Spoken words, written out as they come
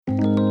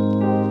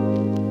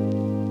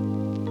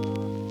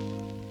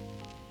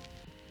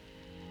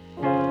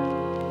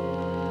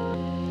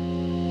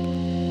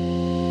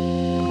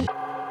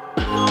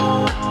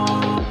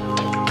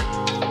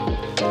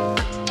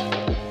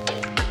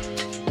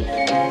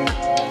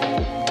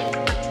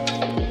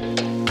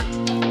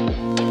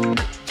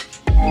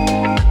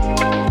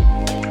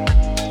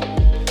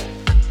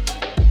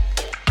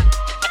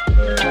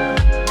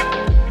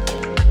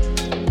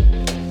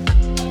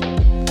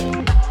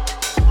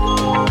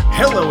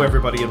Hello,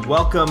 everybody, and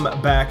welcome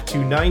back to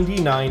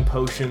 99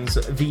 Potions,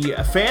 the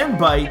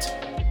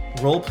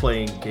Fanbyte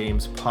role-playing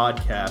games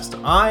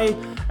podcast. I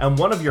am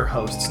one of your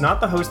hosts,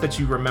 not the host that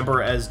you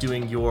remember as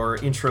doing your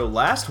intro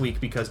last week,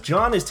 because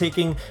John is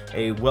taking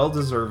a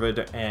well-deserved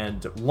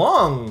and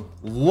long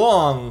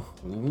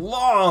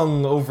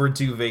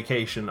overdue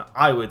vacation,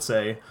 I would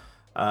say.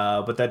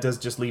 But that does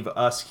just leave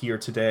us here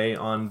today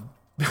on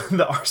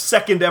our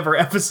second ever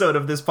episode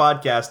of this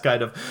podcast,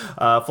 kind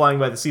of flying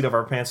by the seat of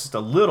our pants just a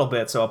little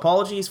bit. So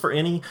apologies for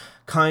any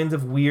kind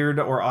of weird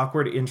or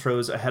awkward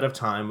intros ahead of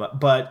time,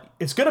 but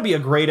it's going to be a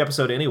great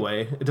episode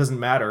anyway. It doesn't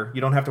matter.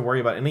 You don't have to worry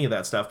about any of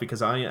that stuff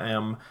because I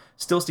am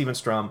still Steven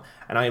Strum,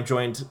 and I am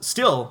joined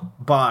still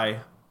by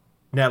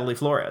Natalie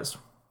Flores.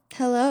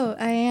 Hello,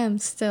 I am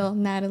still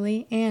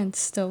Natalie and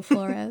still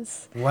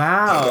Flores.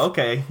 Wow,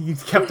 okay. You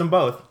kept them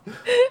both.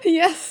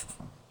 Yes.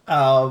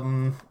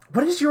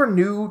 What is your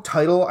new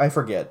title? I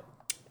forget.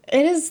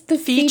 It is the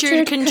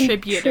featured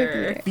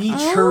contributor.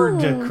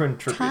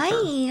 Contributor.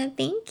 Hi,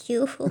 thank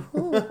you.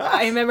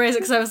 I memorized it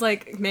because I was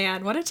like,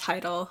 man, what a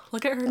title.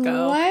 Look at her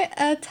go. What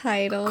a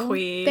title.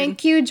 Queen.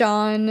 Thank you,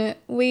 John.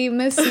 We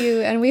miss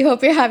you, and we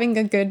hope you're having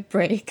a good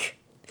break.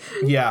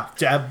 Yeah,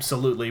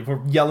 absolutely.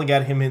 We're yelling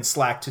at him in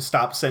Slack to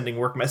stop sending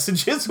work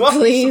messages. While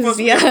Please,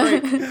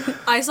 yeah.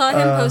 I saw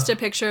him post a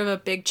picture of a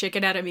big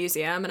chicken at a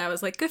museum, and I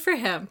was like, good for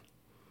him.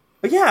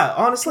 Yeah,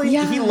 honestly,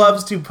 He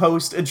loves to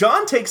post.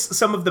 John takes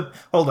some of the...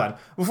 Hold on.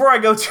 Before I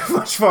go too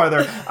much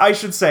farther, I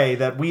should say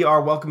that we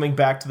are welcoming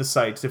back to the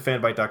site, to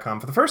fanbyte.com,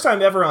 for the first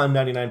time ever on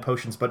 99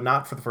 Potions, but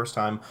not for the first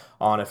time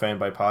on a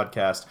Fanbyte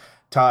podcast,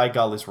 Ty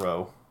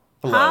Galisro.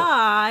 Hello.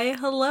 Hi,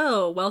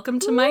 hello. Welcome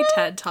to my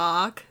TED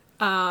Talk.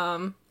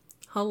 Hello.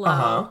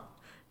 Uh-huh.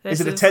 Is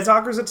it a TED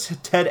Talk or is it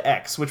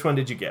TEDx? Which one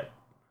did you get?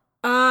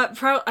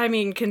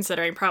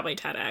 Considering probably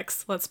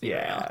TEDx. Let's be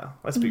real.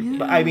 Let's be.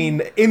 Yeah. I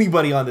mean,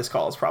 anybody on this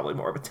call is probably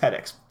more of a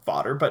TEDx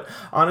fodder. But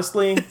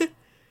honestly,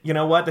 you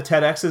know what? The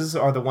TEDx's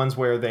are the ones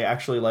where they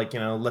actually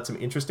let some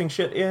interesting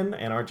shit in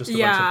and aren't just a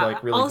bunch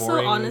of really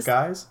boring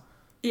guys.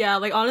 Yeah,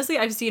 honestly,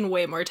 I've seen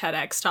way more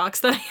TEDx talks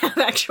than I have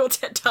actual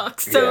TED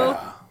Talks. So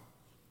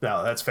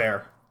no, that's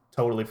fair.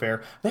 Totally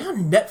fair. They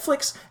on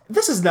Netflix?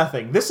 This is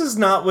nothing. This is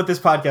not what this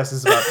podcast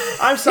is about.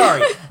 I'm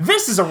sorry.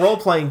 This is a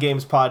role-playing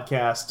games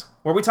podcast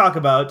where we talk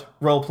about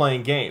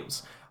role-playing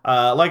games.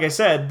 Like I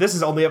said, this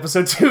is only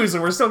episode 2, so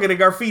we're still getting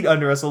our feet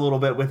under us a little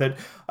bit with it.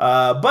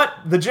 But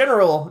the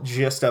general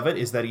gist of it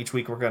is that each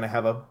week we're going to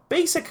have a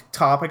basic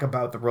topic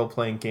about the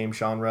role-playing game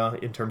genre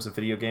in terms of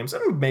video games,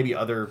 and maybe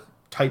other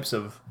types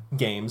of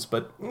games,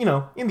 but,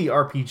 in the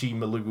RPG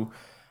milieu.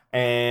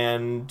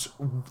 And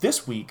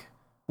this week,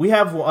 we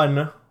have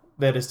one...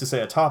 that is to say,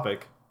 a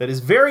topic that is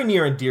very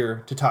near and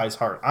dear to Ty's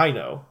heart. I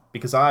know,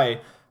 because I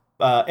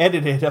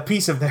edited a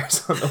piece of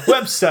theirs on the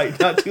website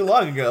not too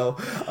long ago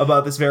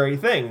about this very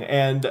thing.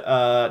 And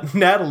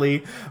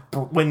Natalie,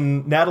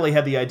 when Natalie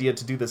had the idea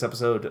to do this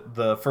episode,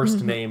 the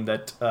first name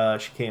that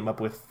she came up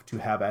with to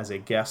have as a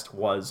guest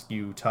was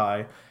you,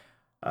 Ty.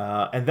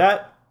 And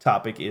that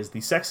topic is the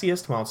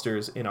sexiest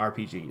monsters in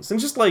RPGs.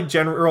 And just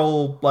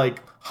general,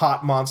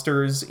 hot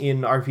monsters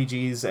in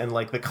RPGs and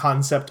the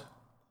concept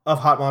of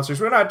hot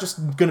monsters. We're not just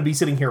going to be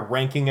sitting here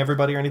ranking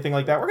everybody or anything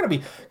like that. We're going to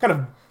be kind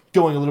of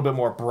going a little bit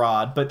more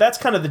broad, but that's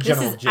kind of the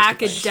general gist.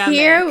 Academic.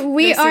 Here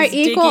we are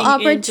equal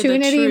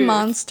opportunity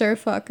monster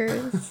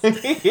fuckers.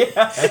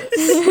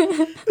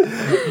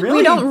 Really?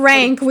 We don't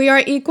rank. We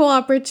are equal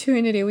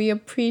opportunity. We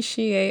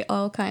appreciate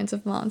all kinds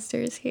of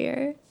monsters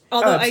here.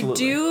 Although I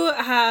do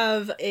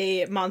have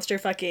a monster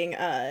fucking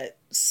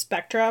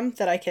spectrum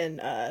that I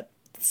can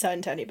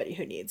send to anybody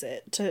who needs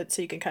it,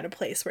 so you can kind of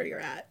place where you're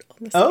at on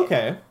the scale.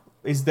 Okay.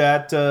 Is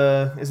that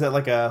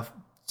like a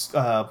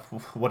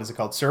what is it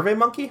called? Survey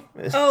Monkey?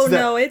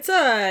 No, it's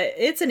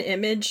an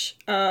image.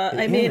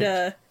 I made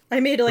a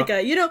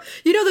you know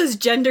those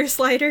gender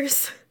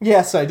sliders?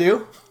 Yes, I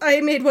do. I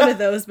made one of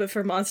those, but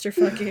for monster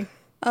fucking.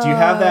 Do you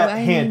have that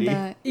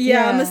handy?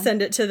 Yeah, I'm gonna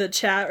send it to the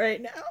chat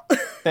right now.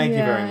 Thank you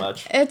very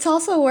much. It's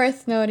also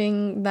worth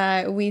noting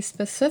that we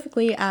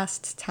specifically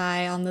asked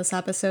Ty on this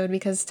episode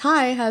because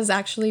Ty has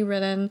actually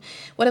written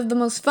one of the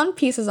most fun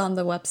pieces on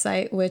the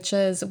website, which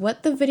is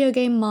what the video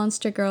game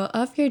monster girl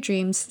of your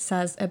dreams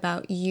says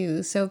about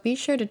you. So be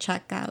sure to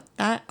check out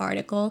that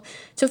article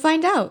to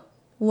find out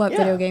what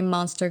video game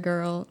monster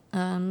girl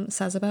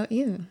says about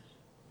you.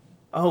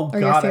 Oh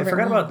God, I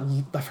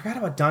forgot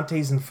about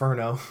Dante's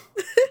Inferno.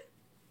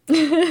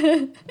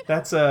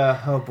 That's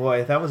oh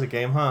boy, that was a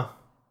game, huh?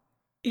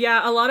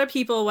 Yeah, a lot of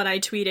people, when I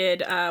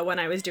tweeted when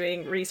I was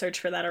doing research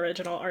for that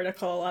original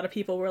article, a lot of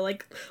people were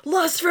like,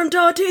 Lust from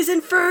Dante's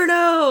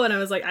Inferno! And I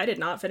was like, I did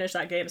not finish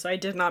that game, so I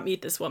did not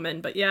meet this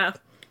woman, but yeah,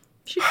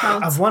 she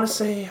counts. I want to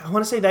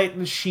say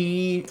that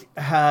she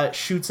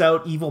shoots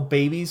out evil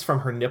babies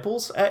from her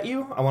nipples at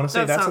you. I want to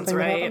say that's something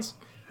that happens.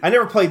 I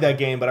never played that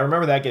game, but I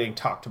remember that getting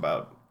talked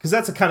about, because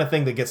that's the kind of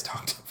thing that gets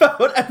talked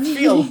about, I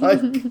feel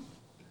like.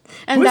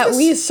 And that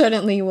we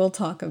certainly will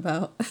talk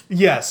about.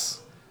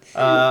 Yes.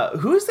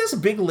 Who is this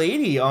big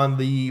lady on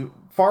the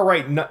far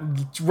right,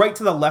 right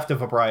to the left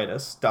of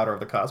Abraides, Daughter of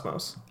the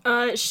Cosmos.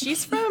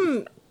 She's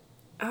from...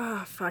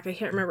 Oh, fuck, I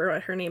can't remember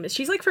what her name is.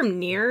 She's, like, from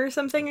Nier or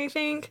something, I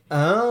think.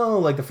 Oh,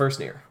 like the first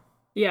Nier.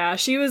 Yeah,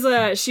 she was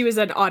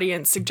an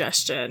audience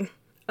suggestion.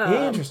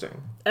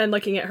 Interesting. And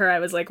looking at her, I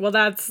was like, well,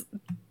 that's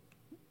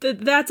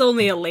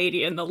only a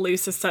lady in the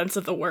loosest sense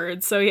of the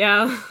word, so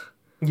yeah.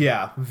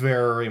 Yeah,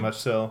 very much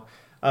so.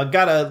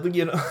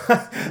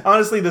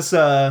 Honestly, this,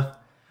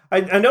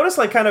 I noticed,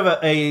 like, kind of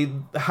a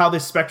how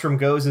this spectrum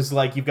goes is,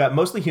 like, you've got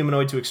mostly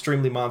humanoid to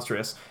extremely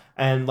monstrous,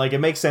 and, like, it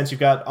makes sense. You've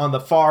got, on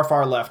the far,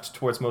 far left,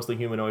 towards mostly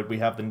humanoid, we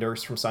have the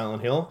nurse from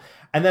Silent Hill,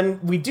 and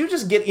then we do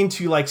just get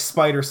into, like,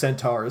 spider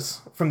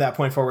centaurs from that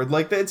point forward.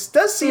 Like, it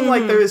does seem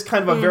like there is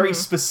kind of a very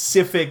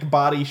specific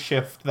body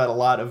shift that a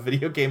lot of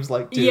video games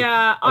like to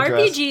Yeah,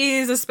 address.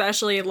 RPGs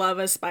especially love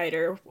a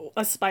spider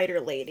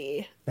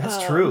lady.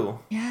 That's true.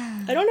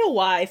 Yeah. I don't know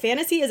why.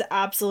 Fantasy is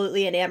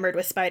absolutely enamored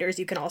with spiders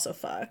you can also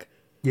fuck.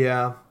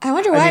 Yeah. I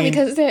wonder why, mean-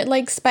 because they're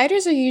like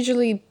spiders are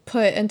usually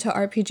put into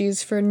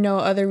RPGs for no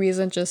other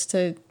reason just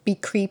to be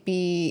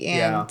creepy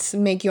and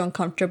make you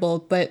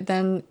uncomfortable, but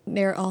then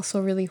they're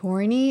also really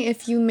horny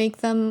if you make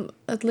them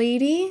a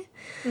lady.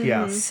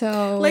 Yeah.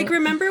 So Like,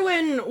 remember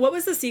what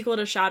was the sequel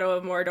to Shadow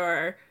of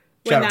Mordor?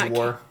 Shadow of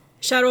War.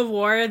 Shadow of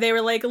War, they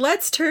were like,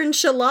 let's turn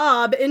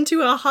Shalab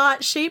into a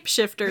hot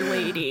shapeshifter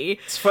lady.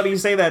 It's funny you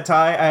say that,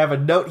 Ty. I have a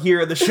note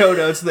here in the show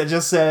notes that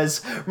just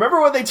says, remember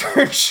when they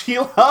turned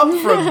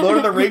Shelob from Lord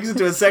of the Rings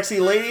into a sexy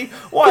lady?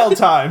 Wild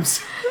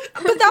times.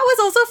 But that was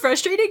also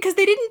frustrating because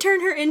they didn't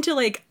turn her into,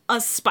 like, a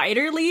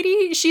spider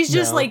lady. She's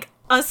just, No. like,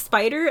 a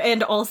spider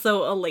and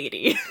also a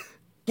lady.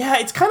 Yeah,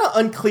 it's kind of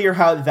unclear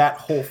how that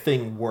whole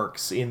thing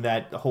works in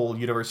that whole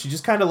universe. She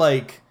just kind of,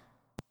 like,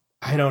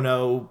 I don't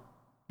know.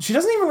 She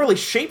doesn't even really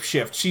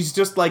shapeshift. She's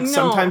just, like,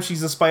 sometimes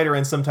she's a spider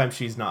and sometimes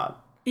she's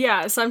not.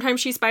 Yeah,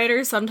 sometimes she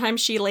spider, sometimes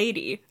she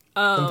lady.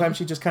 Sometimes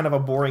she's just kind of a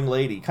boring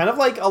lady. Kind of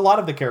like a lot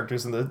of the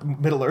characters in the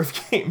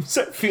Middle-earth games.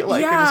 I feel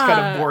like they're just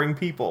kind of boring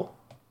people.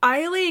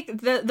 I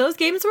like those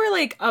games were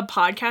like a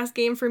podcast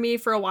game for me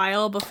for a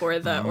while before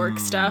the orc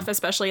stuff,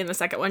 especially in the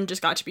second one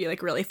just got to be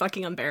like really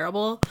fucking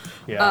unbearable.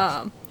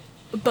 Yeah.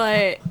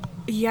 But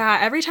yeah,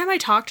 every time I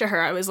talked to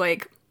her, I was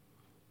like,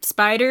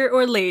 spider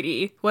or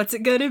lady, what's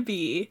it gonna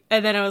be?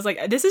 And then I was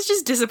like, this is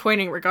just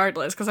disappointing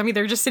regardless, because I'm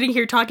either just sitting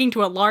here talking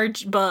to a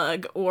large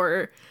bug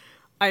or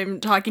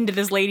I'm talking to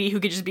this lady who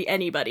could just be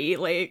anybody.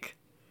 Like,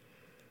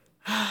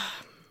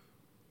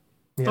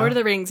 Lord of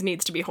the Rings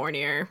needs to be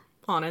hornier,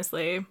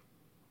 honestly.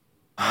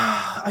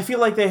 I feel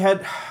like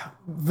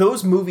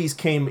those movies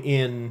came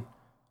in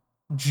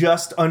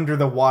just under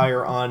the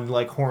wire on,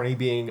 like, horny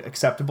being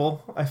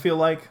acceptable, I feel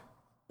like.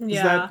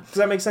 Yeah. Does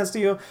that make sense to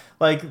you?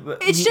 Like, the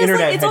just, like,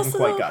 internet it's hadn't also-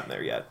 quite gotten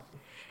there yet.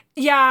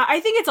 Yeah, I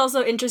think it's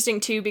also interesting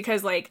too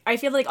because like I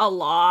feel like a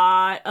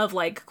lot of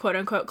like quote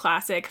unquote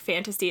classic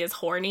fantasy is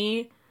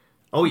horny.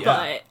 Oh, yeah.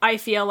 But I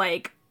feel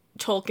like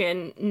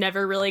Tolkien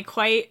never really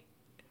quite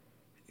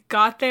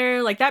got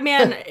there. Like that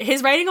man,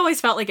 his writing always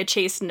felt like a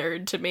chaste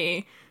nerd to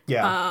me.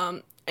 Yeah.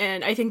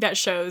 And I think that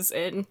shows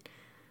in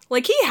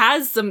like he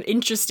has some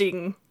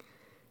interesting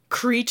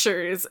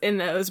creatures in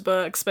those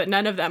books, but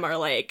none of them are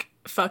like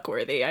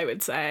fuckworthy, I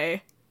would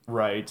say.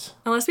 Right.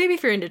 Unless maybe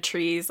if you're into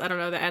trees, I don't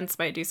know, the Ents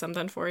might do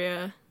something for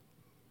you.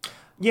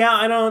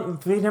 Yeah,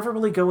 they never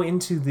really go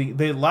into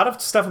a lot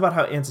of stuff about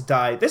how ants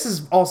die. This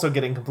is also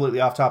getting completely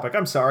off topic.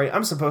 I'm sorry.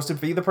 I'm supposed to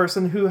be the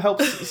person who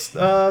helps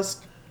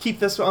keep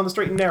this on the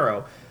straight and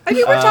narrow. I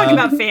mean, we're talking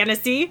about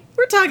fantasy.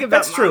 We're talking about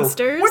That's true.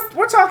 monsters.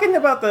 We're talking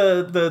about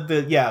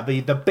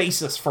the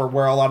basis for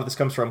where a lot of this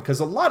comes from, because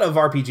a lot of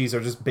RPGs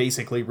are just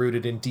basically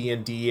rooted in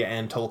D&D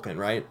and Tolkien,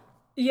 right?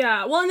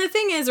 Yeah, well, and the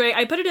thing is, right,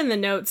 I put it in the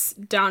notes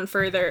down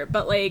further,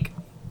 but, like,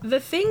 the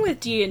thing with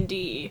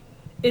D&D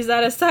is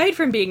that aside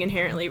from being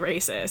inherently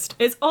racist,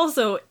 it's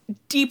also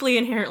deeply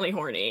inherently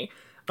horny.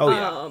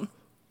 Oh,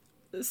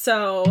 yeah.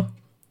 So,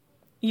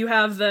 you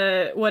have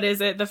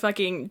the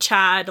fucking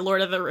Chad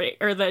Lord of the Ring,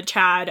 or the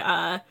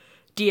Chad,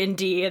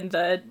 D&D, and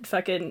the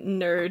fucking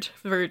nerd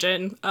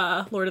virgin,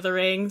 Lord of the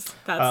Rings.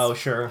 Oh,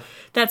 sure.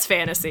 That's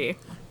fantasy.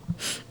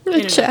 The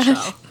In a Chad.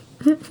 nutshell.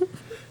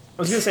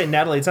 I was going to say,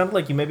 Natalie, it sounded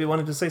like you maybe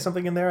wanted to say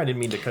something in there. I didn't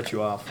mean to cut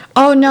you off.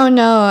 Oh,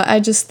 no. I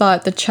just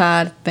thought the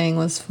Chad thing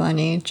was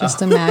funny.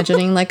 Just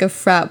imagining like a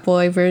frat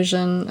boy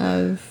version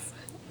of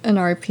an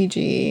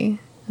RPG.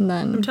 And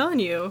then I'm telling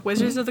you,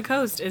 Wizards of the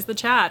Coast is the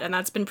Chad, and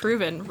that's been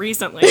proven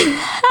recently,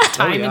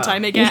 time and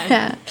time again.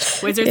 Yeah.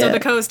 Wizards of the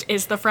Coast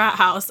is the frat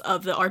house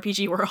of the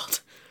RPG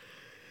world.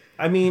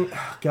 I mean,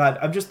 God,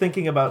 I'm just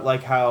thinking about,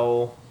 like,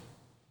 how...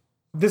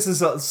 This is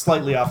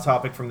slightly off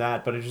topic from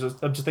that, but I'm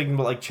just thinking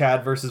about, like,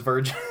 Chad versus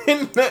Virgin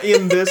in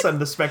this and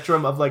the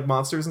spectrum of, like,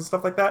 monsters and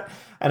stuff like that.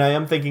 And I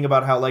am thinking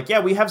about how, like, yeah,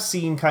 we have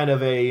seen kind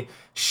of a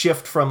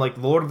shift from, like,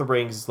 The Lord of the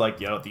Rings,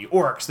 like, you know, the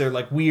orcs. They're,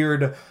 like,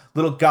 weird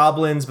little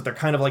goblins, but they're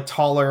kind of, like,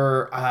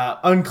 taller.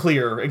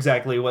 Unclear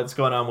exactly what's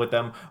going on with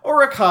them.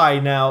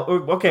 Uruk-hai now.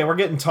 Okay, we're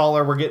getting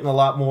taller. We're getting a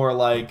lot more,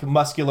 like,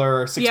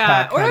 muscular,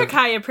 six-pack. Yeah,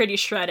 Uruk-hai are pretty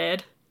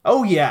shredded.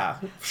 Oh, yeah.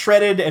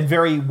 Shredded and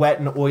very wet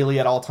and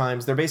oily at all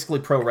times. They're basically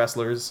pro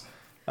wrestlers.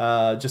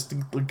 Just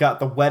got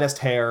the wettest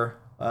hair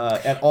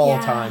at all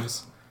Yeah.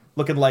 times.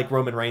 Looking like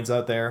Roman Reigns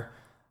out there.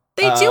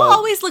 They do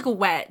always look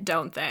wet,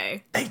 don't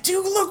they? They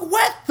do look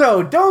wet,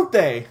 though, don't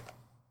they?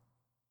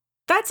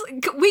 That's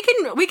we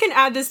can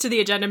add this to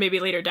the agenda maybe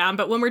later down,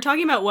 but when we're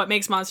talking about what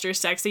makes monsters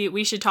sexy,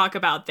 we should talk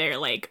about their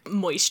like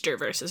moisture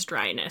versus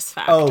dryness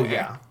factor. Oh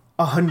yeah,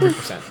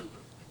 100%.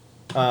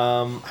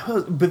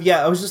 But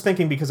yeah, I was just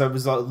thinking because I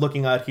was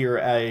looking out here,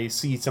 I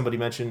see somebody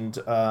mentioned,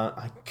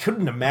 I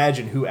couldn't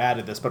imagine who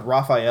added this, but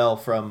Raphael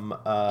from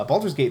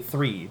Baldur's Gate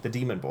 3, the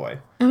Demon Boy.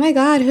 Oh my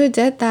god, who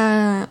did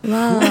that?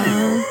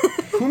 Wow.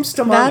 Whomst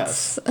among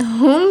us? That's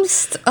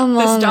whomst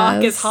among us. This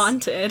dock is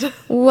haunted.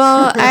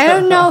 Well, I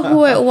don't know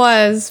who it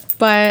was,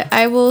 but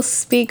I will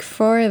speak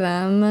for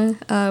them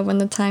when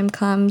the time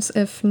comes,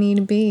 if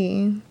need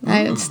be.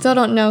 I still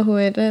don't know who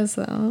it is,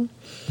 though.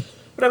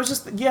 But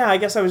I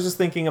guess I was just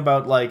thinking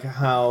about like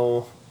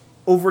how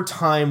over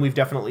time we've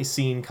definitely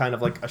seen kind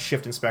of like a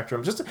shift in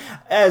spectrum, just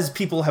as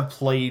people have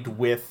played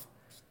with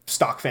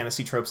stock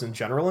fantasy tropes in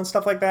general and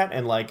stuff like that,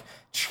 and like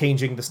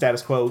changing the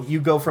status quo. You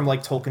go from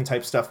like Tolkien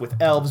type stuff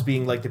with elves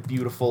being like the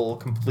beautiful,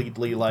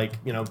 completely like,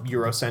 you know,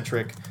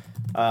 Eurocentric,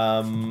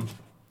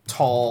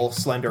 tall,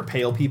 slender,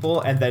 pale people,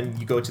 and then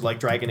you go to like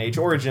Dragon Age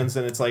Origins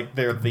and it's like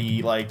they're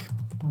the like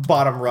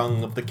bottom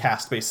rung of the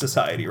caste-based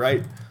society,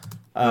 right?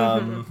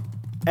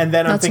 And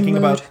then I'm That's thinking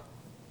mood. about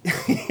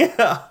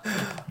yeah.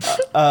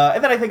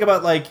 And then I think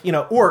about like, you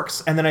know,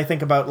 orcs, and then I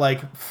think about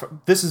like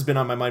this has been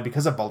on my mind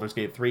because of Baldur's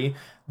Gate 3,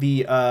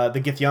 the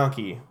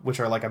Githyanki, which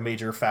are like a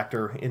major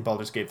factor in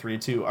Baldur's Gate 3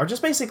 too, are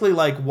just basically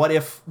like what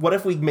if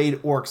we made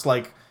orcs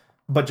like,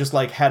 but just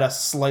like had a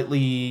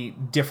slightly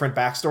different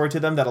backstory to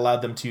them that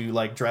allowed them to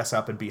like dress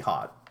up and be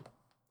hot.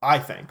 I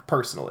think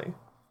personally.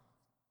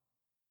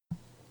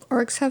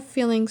 Orcs have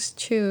feelings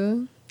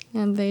too,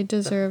 and they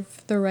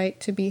deserve the right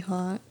to be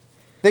hot.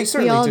 They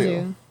certainly We all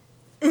do.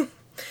 do.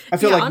 I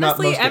feel like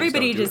honestly, most games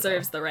everybody don't do it.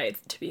 deserves the right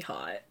to be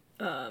hot,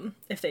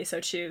 if they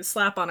so choose.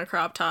 Slap on a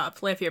crop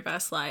top, live your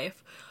best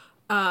life.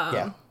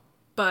 Yeah.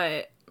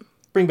 But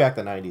Bring back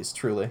the 90s,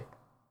 truly.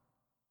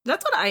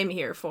 that's what I'm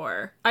here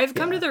for. I've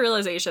come Yeah. to the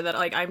realization that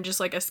like I'm just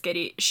like a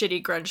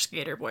shitty grunge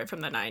skater boy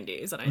from the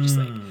 90s, and I just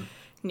like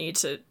need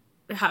to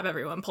have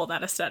everyone pull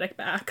that aesthetic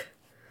back.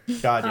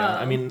 God, yeah.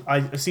 I mean,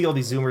 I see all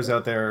these Zoomers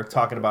out there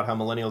talking about how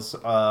millennials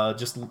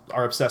just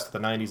are obsessed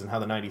with the 90s and how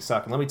the 90s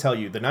suck. And let me tell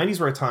you, the 90s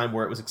were a time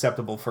where it was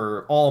acceptable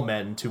for all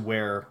men to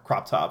wear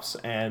crop tops,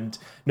 and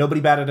nobody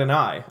batted an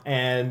eye.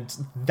 And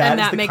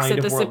that makes kind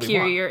it of the world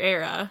superior we want.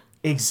 era.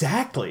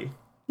 Exactly.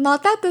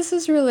 Not that this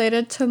is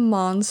related to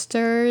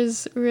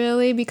monsters,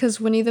 really, because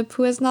Winnie the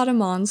Pooh is not a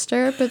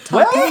monster, but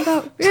talking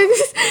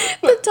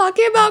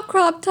about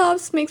crop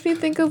tops makes me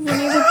think of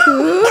Winnie the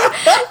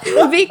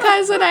Pooh.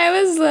 Because when I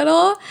was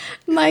little,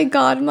 my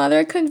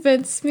godmother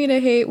convinced me to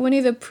hate Winnie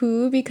the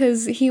Pooh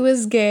because he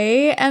was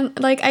gay, and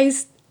like I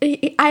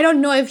don't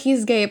know if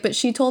he's gay, but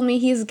she told me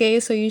he's gay,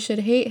 so you should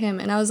hate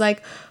him, and I was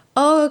like,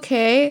 oh,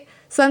 okay,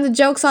 so then the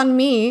joke's on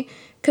me.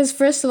 Because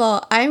first of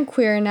all, I'm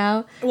queer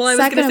now. Well, I was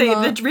Second gonna say of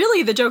all,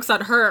 the joke's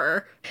on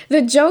her.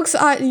 the jokes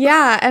are,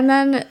 yeah, and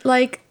then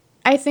like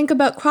I think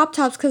about crop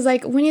tops because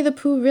like Winnie the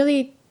Pooh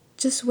really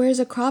just wears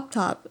a crop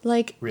top.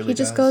 Like Really he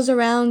just does. goes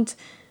around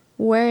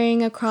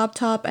wearing a crop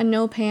top and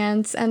no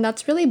pants, and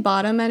that's really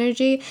bottom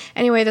energy.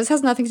 Anyway, this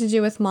has nothing to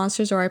do with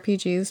monsters or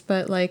RPGs,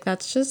 but like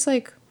that's just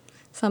like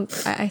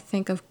I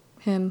think of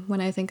him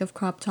when I think of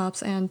crop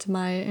tops and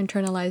my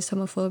internalized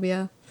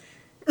homophobia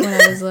when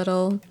I was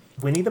little.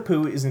 Winnie the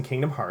Pooh is in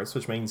Kingdom Hearts,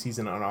 which means he's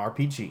in an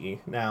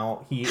RPG.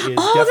 Now, he is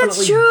Oh, that's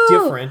definitely true!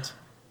 different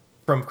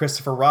from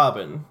Christopher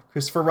Robin.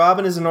 Christopher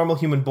Robin is a normal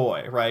human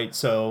boy, right?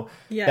 So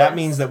that Yes.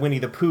 means that Winnie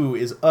the Pooh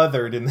is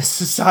othered in the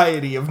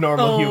society of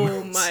normal Oh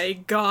humans. my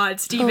god,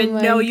 Steven, Oh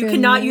my no, you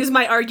cannot goodness. use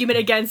my argument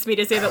against me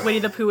to say that Winnie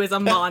the Pooh is a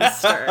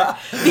monster.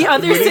 The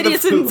other Winnie the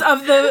citizens Pooh.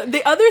 of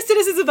the other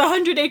citizens of the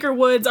 100 Acre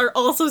Woods are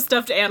also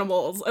stuffed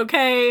animals,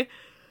 okay?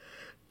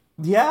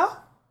 Yeah?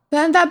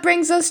 Then that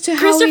brings us to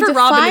how we Christopher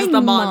define Robin is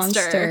the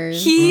monster.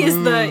 monsters. He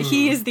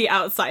is the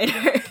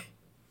outsider.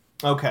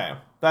 Okay,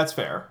 that's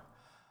fair.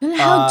 And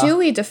how do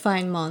we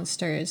define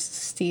monsters,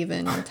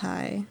 Steven and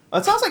Ty?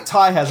 It sounds like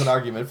Ty has an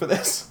argument for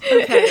this.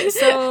 Okay,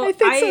 so I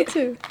think so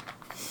too.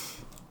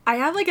 I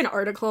have like an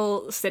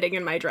article sitting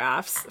in my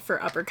drafts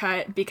for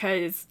Uppercut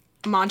because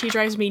Monty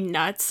drives me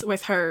nuts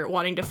with her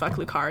wanting to fuck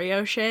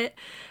Lucario shit.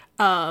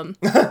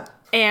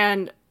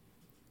 And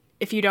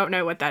if you don't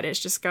know what that is,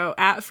 just go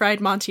at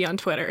Fried Monty on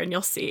Twitter and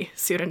you'll see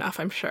soon enough,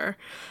 I'm sure.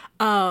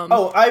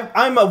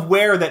 I'm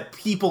aware that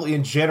people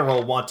in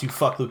general want to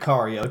fuck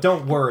Lucario.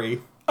 Don't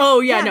worry. Oh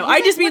yeah, Yeah, no, he's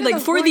I just like mean one of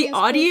like the for the horniest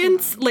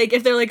audience, like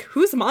if they're like,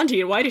 who's Monty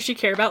and why does she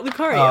care about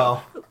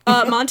Lucario?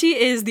 Monty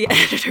is the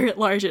editor at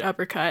large at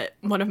Uppercut,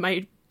 one of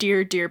my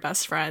dear, dear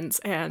best friends,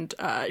 and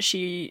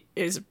she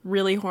is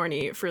really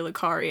horny for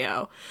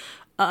Lucario,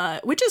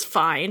 which is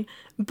fine,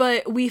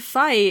 but we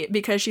fight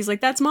because she's like,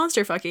 that's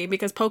monster fucking,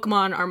 because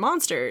Pokemon are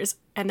monsters,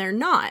 and they're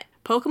not.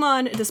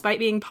 Pokemon, despite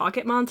being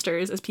pocket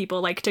monsters, as people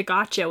like to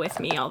gotcha with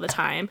me all the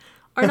time,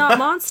 are not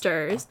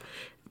monsters,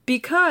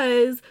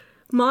 because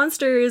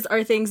monsters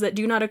are things that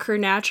do not occur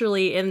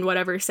naturally in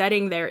whatever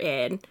setting they're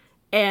in,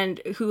 and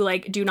who,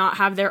 like, do not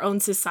have their own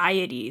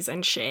societies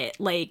and shit.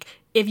 Like,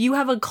 if you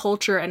have a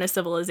culture and a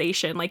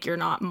civilization, like, you're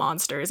not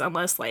monsters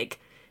unless, like,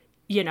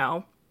 you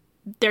know,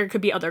 there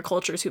could be other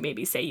cultures who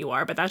maybe say you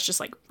are, but that's just,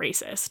 like,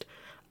 racist.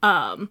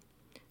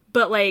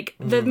 But, like,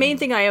 the main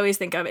thing I always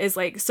think of is,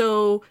 like,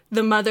 so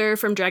the mother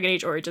from Dragon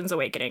Age Origins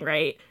Awakening,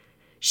 right?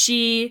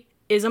 She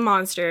is a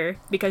monster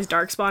because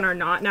Darkspawn are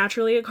not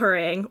naturally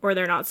occurring, or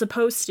they're not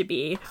supposed to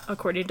be,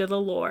 according to the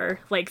lore.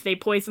 Like, they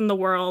poison the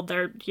world,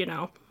 they're, you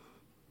know,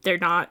 they're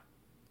not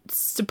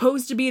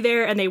supposed to be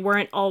there, and they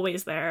weren't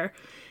always there.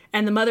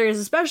 And the mother is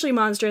especially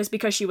monstrous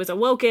because she was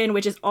awoken,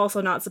 which is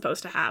also not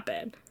supposed to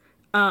happen.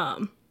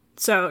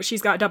 So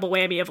she's got double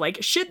whammy of,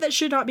 like, shit that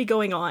should not be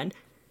going on.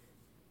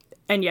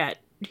 And yet,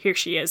 here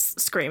she is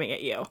screaming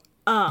at you.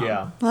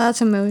 Yeah. Well,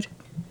 that's a mood.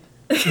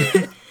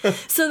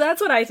 So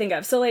that's what I think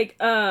of. So, like,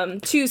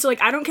 too, so,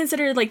 like, I don't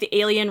consider, like, the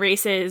alien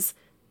races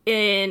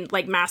in,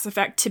 like, Mass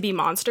Effect to be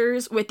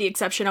monsters, with the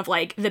exception of,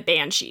 like, the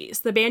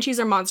Banshees. The Banshees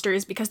are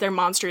monsters because they're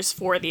monsters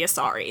for the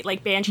Asari.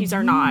 Like, Banshees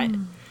are not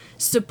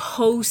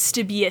supposed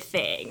to be a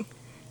thing.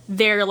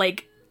 They're,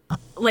 like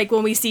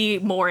when we see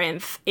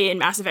Morinth in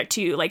Mass Effect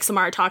 2, like,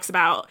 Samara talks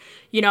about,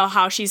 you know,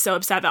 how she's so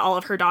upset that all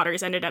of her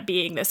daughters ended up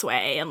being this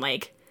way, and,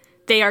 like,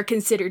 they are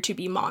considered to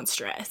be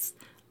monstrous.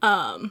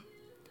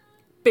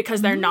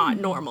 Because they're not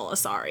normal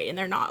Asari, and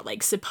they're not,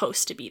 like,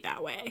 supposed to be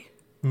that way.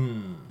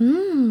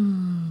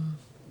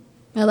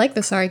 I like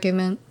this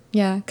argument.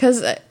 Yeah,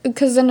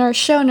 because in our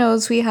show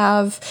notes we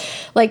have,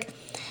 like,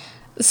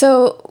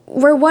 so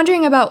we're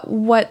wondering about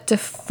what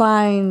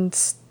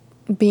defines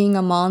being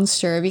a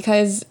monster,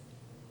 because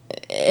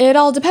it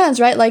all depends,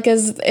 right? Like,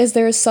 is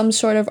there some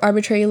sort of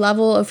arbitrary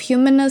level of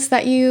humanness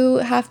that you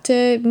have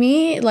to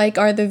meet? Like,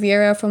 are the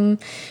Viera from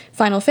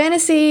Final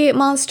Fantasy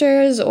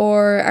monsters,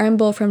 or Iron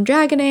Bull from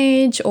Dragon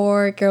Age,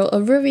 or Geralt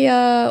of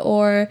Rivia,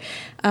 or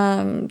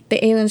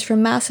the aliens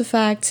from Mass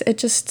Effect?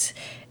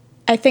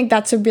 I think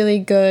that's a really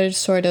good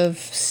sort of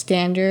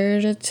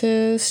standard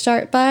to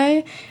start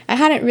by. I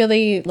hadn't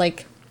really,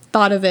 like,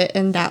 thought of it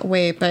in that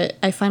way, but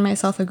I find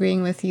myself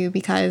agreeing with you,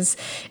 because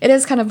it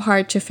is kind of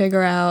hard to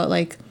figure out,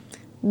 like,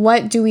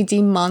 what do we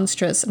deem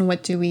monstrous and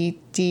what do we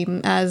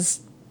deem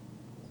as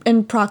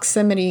in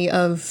proximity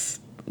of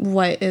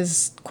what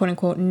is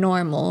quote-unquote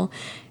normal,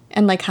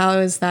 and, like, how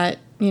is that,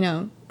 you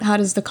know, how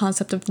does the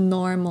concept of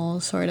normal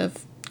sort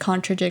of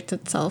contradict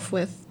itself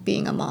with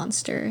being a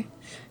monster?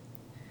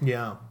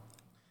 Yeah.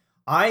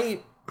 I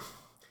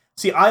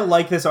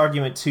like this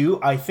argument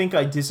too. I think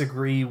I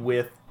disagree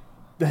with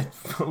that.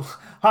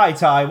 Hi,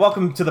 Ty.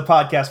 Welcome to the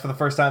podcast for the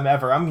first time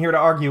ever. I'm here to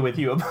argue with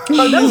you about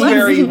this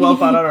very well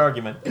thought out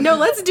argument. No,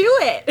 let's do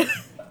it.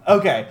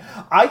 Okay.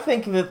 I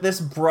think that this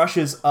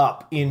brushes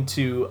up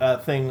into a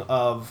thing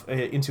of,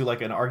 into,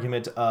 like, an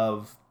argument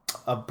of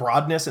a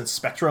broadness and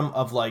spectrum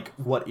of, like,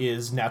 what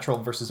is natural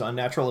versus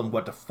unnatural, and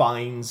what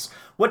defines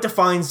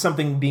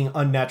something being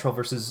unnatural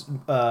versus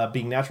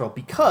being natural,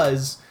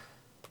 because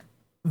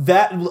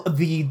that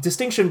the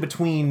distinction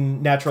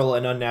between natural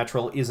and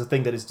unnatural is a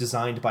thing that is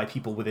designed by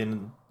people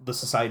within the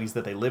societies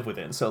that they live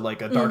within. So,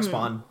 like, a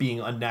Darkspawn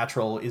being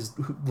unnatural is,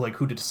 like,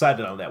 who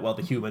decided on that? Well,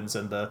 the humans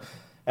and the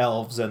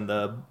elves and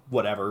the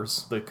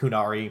whatevers, the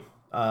Kunari,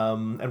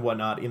 and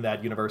whatnot in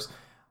that universe.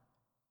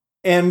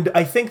 And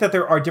I think that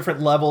there are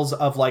different levels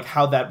of, like,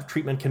 how that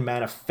treatment can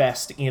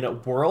manifest in a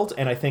world,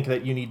 and I think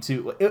that you need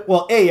to...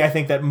 Well, I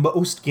think that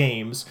most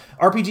games...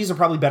 RPGs are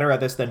probably better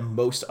at this than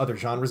most other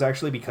genres,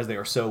 actually, because they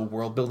are so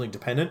world-building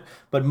dependent,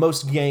 but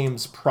most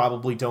games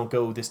probably don't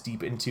go this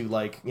deep into,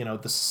 like, you know,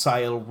 the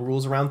societal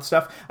rules around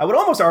stuff. I would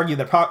almost argue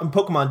that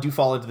Pokemon do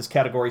fall into this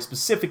category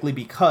specifically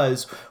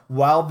because,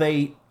 while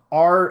they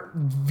are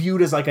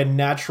viewed as, like, a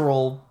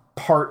natural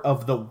part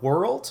of the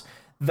world,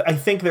 I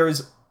think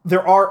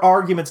there are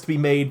arguments to be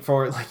made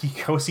for, like, you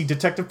go see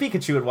Detective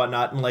Pikachu and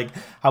whatnot, and, like,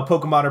 how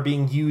Pokemon are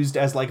being used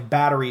as, like,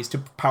 batteries to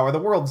power the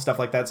world and stuff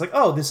like that. It's like,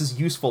 oh, this is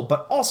useful,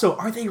 but also,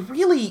 are they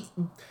really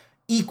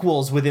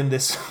equals within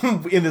this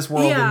in this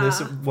world in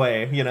this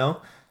way, you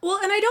know? Well,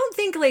 and I don't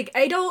think, like,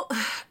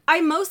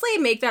 I mostly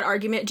make that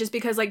argument just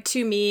because, like,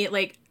 to me,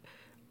 like,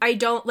 I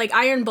don't, like,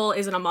 Iron Bull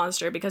isn't a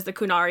monster because the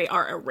Kunari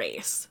are a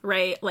race,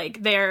 right?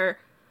 Like, they're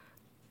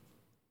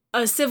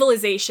a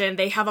civilization,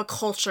 they have a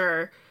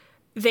culture,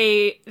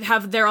 they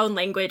have their own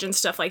language and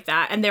stuff like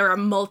that, and there are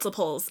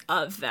multiples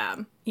of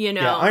them, you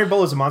know? Yeah, Iron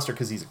Bull is a monster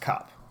because he's a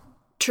cop.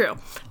 True.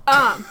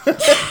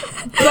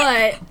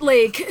 But,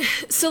 like,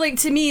 so, like,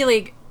 to me,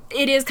 like,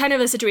 it is kind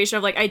of a situation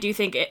of, like, I do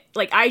think it,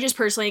 like, I just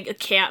personally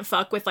can't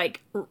fuck with,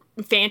 like,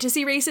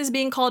 fantasy races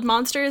being called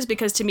monsters,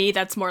 because to me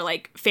that's more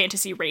like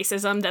fantasy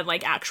racism than,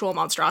 like, actual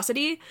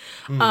monstrosity.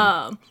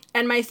 And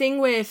my thing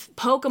with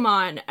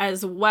Pokemon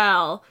as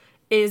well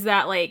is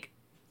that, like,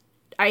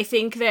 I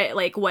think that,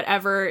 like,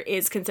 whatever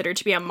is considered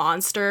to be a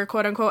monster,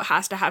 quote unquote,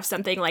 has to have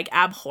something, like,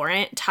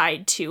 abhorrent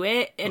tied to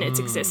it in its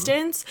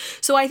existence.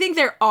 So I think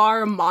there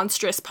are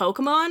monstrous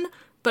Pokemon,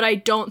 but I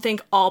don't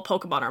think all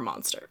Pokemon are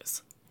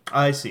monsters.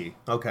 I see.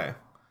 Okay.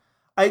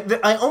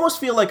 I almost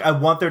feel like I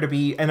want there to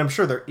be, and I'm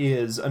sure there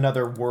is,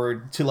 another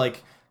word to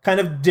like kind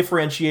of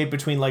differentiate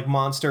between like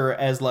monster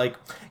as like,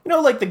 you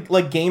know, like the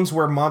like games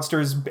where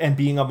monsters and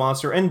being a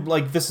monster, and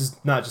like this is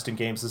not just in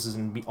games, this is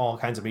in all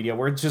kinds of media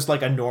where it's just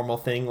like a normal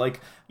thing, like,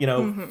 you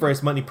know, for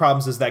as many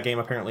problems as that game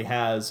apparently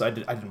has, I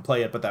didn't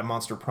play it, but that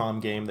Monster Prom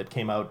game that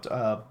came out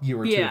a year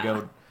or two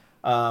ago,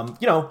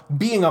 you know,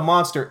 being a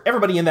monster,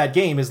 everybody in that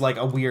game is like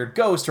a weird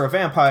ghost or a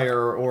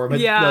vampire or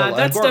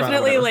that's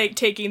definitely like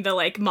taking the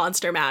like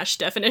Monster Mash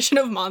definition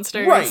of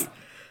monsters, right?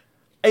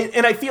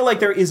 And I feel like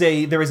there is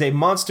a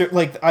monster,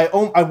 like I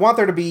want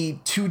there to be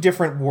two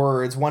different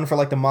words, one for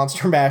like the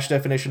Monster Mash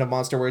definition of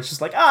monster, where it's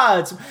just like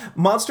it's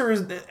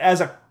monsters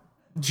as a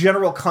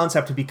general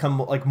concept to become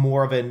like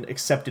more of an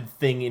accepted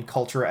thing in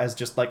culture as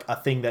just like a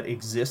thing that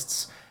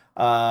exists.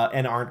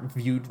 And aren't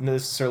viewed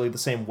necessarily the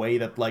same way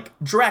that like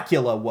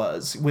Dracula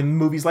was when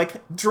movies like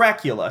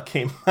Dracula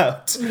came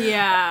out.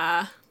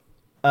 Yeah.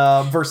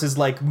 Versus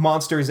like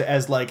monsters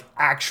as like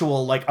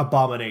actual like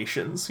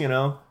abominations, you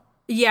know?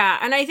 Yeah,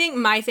 and I think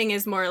my thing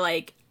is more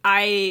like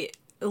I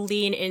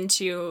lean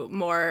into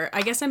more.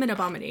 I guess I'm an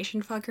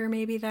abomination fucker,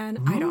 maybe.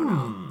 Then I don't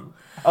know.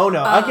 Oh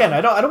no! Again, I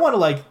don't want to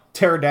like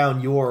tear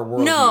down your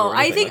world. No,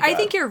 I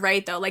think you're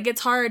right though. Like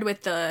it's hard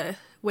with the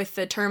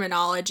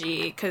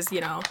terminology because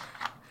you know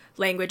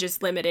language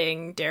is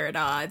limiting,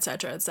 Derrida,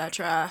 etc.,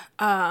 etc.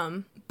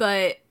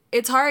 But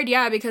it's hard,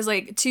 yeah, because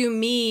like to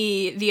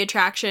me, the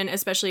attraction,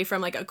 especially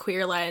from like a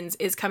queer lens,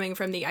 is coming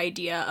from the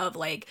idea of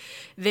like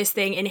this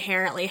thing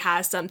inherently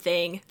has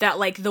something that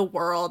like the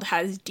world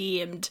has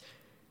deemed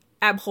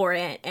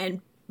abhorrent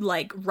and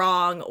like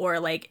wrong, or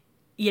like,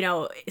 you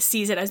know,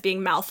 sees it as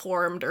being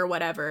malformed or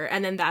whatever,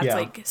 and then that's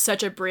like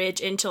such a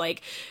bridge into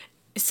like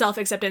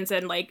self-acceptance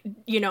and like,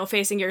 you know,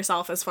 facing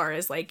yourself as far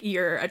as like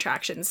your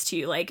attractions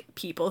to like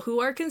people who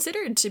are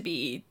considered to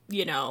be,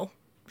 you know,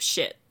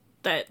 shit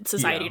that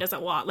society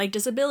doesn't want, like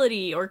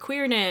disability or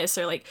queerness,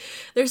 or like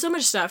there's so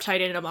much stuff tied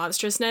into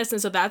monstrousness,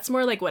 and so that's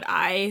more like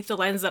the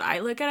lens that I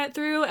look at it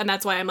through, and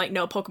that's why I'm like,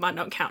 no, Pokemon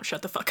don't count,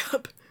 shut the fuck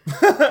up.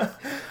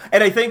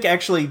 And I think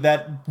actually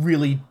that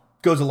really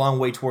goes a long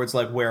way towards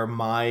like where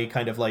my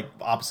kind of like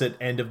opposite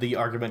end of the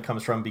argument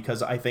comes from,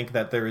 because I think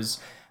that there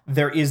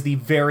is the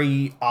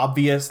very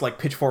obvious like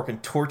pitchfork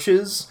and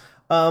torches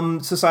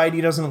society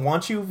doesn't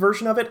want you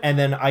version of it, and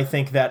then I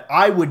think that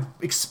I would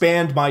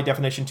expand my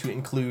definition to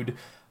include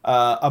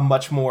a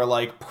much more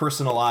like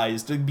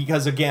personalized,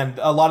 because again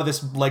a lot of this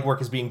legwork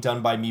is being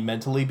done by me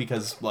mentally,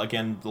 because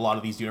again a lot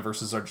of these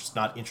universes are just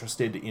not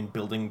interested in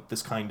building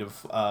this kind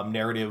of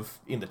narrative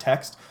in the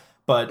text,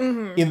 but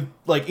in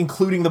like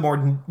including the more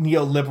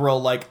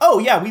neoliberal like, oh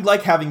yeah, we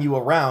like having you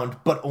around,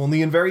 but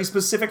only in very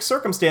specific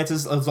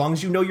circumstances, as long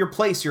as you know your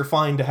place you're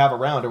fine to have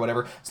around or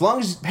whatever, as long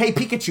as, hey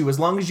Pikachu, as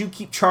long as you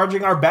keep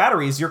charging our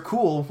batteries you're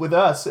cool with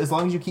us, as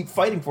long as you keep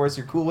fighting for us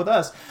you're cool with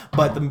us,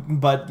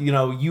 but you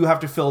know, you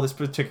have to fill this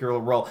particular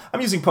role.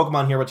 I'm using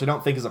Pokemon here, which I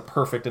don't think is a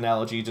perfect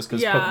analogy just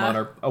because Pokemon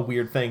are a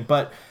weird thing,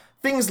 but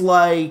things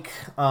like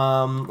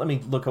let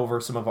me look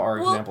over some of our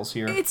examples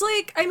here. It's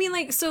like, I mean,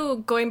 like, so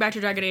going back to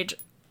Dragon Age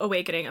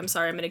Awakening, I'm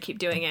sorry, I'm going to keep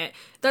doing it.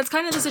 That's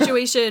kind of the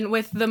situation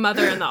with the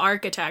mother and the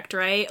architect,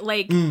 right?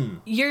 Like,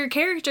 your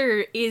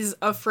character is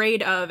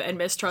afraid of and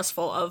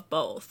mistrustful of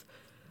both.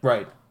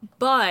 Right.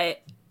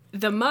 But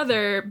the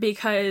mother,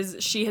 because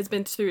she has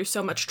been through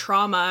so much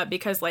trauma,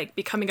 because, like,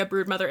 becoming a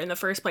brood mother in the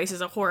first place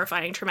is a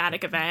horrifying,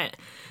 traumatic event.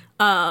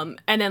 And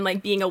then,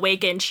 like, being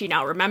awakened, she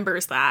now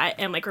remembers that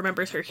and, like,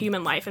 remembers her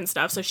human life and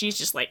stuff. So she's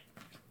just, like,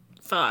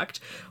 fucked.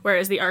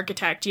 Whereas the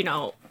architect, you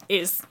know,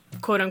 is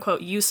quote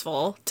unquote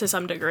useful to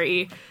some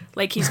degree.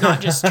 Like, he's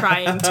not just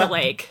trying to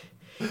like,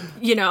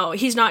 you know,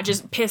 he's not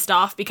just pissed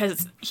off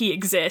because he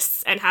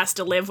exists and has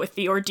to live with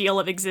the ordeal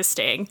of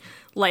existing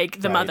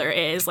like the mother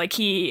is. Like,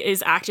 he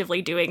is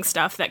actively doing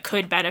stuff that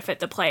could benefit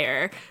the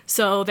player.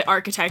 So the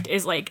architect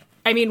is like,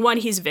 I mean, one,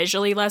 he's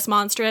visually less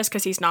monstrous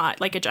because he's not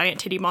like a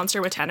giant titty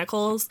monster with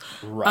tentacles.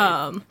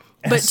 Right.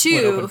 But two,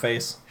 open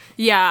face.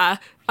 Yeah.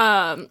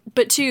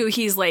 But two,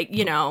 he's like,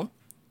 you know,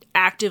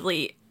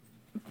 actively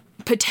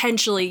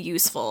potentially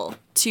useful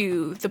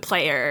to the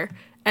player,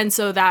 and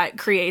so that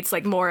creates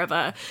like more of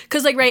a,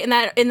 because like right in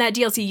that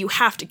DLC you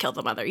have to kill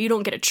the mother, you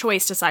don't get a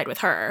choice to side with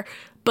her,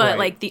 but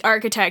like the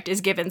architect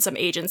is given some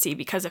agency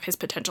because of his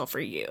potential for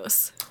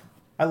use.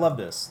 I love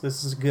this.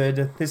 This is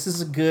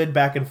a good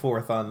back and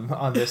forth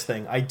on this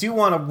thing. I do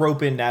want to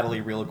rope in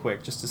Natalie real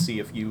quick just to see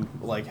if you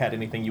like had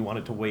anything you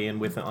wanted to weigh in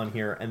with on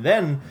here, and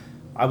then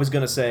I was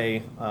gonna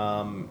say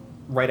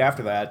right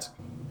after that,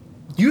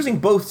 using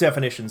both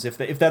definitions, if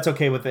that's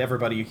okay with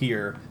everybody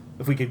here,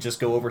 if we could just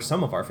go over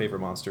some of our favorite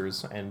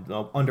monsters and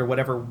under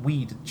whatever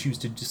we choose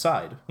to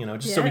decide, you know,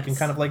 just so we can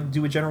kind of like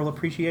do a general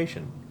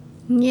appreciation.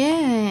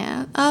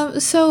 Yeah.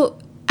 So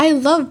I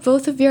love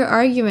both of your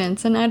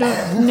arguments, and I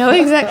don't know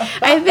exactly.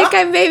 I think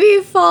I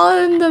maybe fall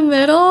in the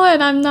middle,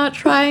 and I'm not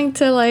trying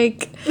to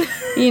like,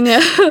 you know,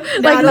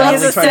 like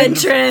Natalie's a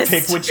centrist.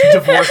 Pick which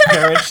divorced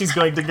parent she's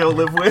going to go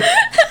live with.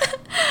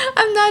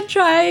 I'm I'm not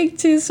trying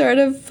to sort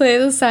of play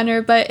the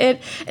center, but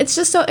it's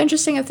just so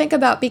interesting to think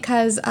about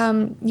because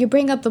you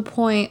bring up the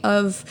point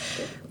of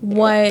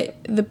what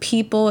the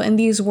people in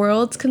these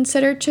worlds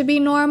consider to be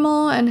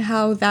normal and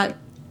how that,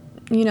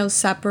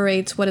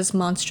 separates what is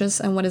monstrous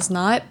and what is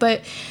not.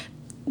 But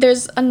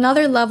there's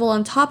another level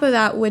on top of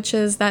that, which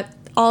is that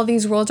all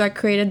these worlds are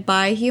created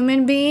by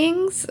human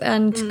beings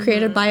and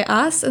created by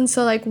us. And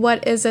so, like,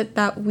 what is it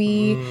that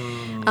we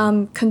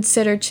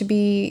consider to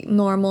be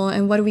normal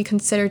and what do we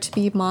consider to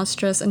be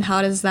monstrous, and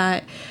how does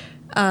that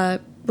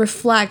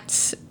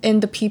reflect in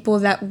the people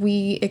that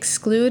we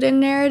exclude in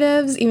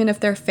narratives, even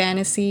if they're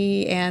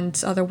fantasy and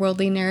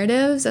otherworldly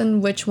narratives,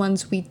 and which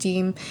ones we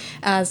deem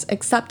as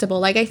acceptable.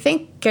 Like, I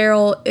think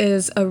Geralt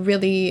is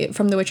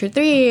from The Witcher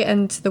 3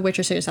 and the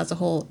Witcher series as a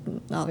whole,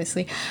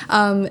 obviously,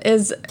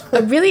 is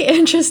a really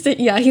interesting,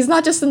 he's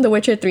not just in The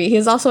Witcher 3,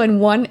 he's also in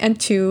 1 and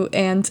 2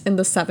 and in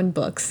the 7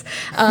 books.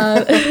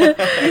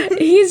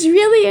 He's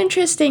really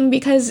interesting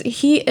because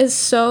he is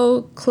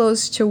so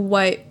close to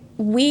what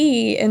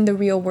we in the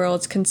real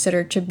world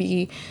consider to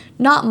be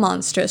not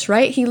monstrous,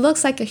 right? He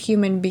looks like a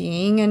human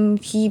being, and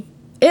he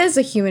is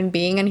a human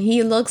being, and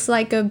he looks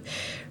like a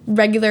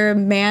regular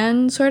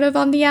man sort of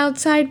on the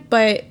outside.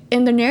 But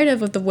in the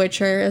narrative of The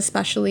Witcher,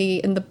 especially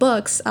in the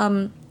books,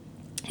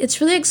 it's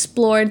really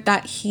explored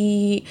that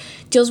he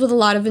deals with a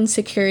lot of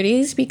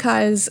insecurities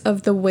because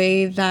of the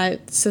way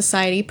that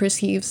society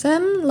perceives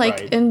him. Like,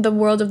 right. In the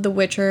world of The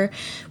Witcher,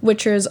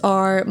 witchers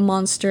are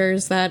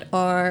monsters that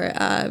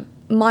are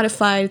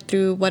modified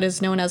through what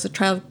is known as the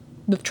trial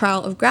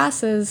of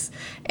grasses,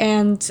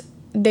 and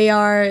they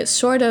are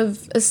sort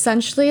of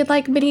essentially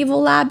like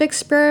medieval lab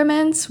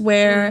experiments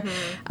where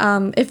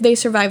if they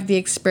survive the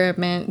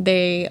experiment,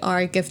 they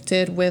are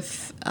gifted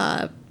with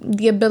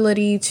the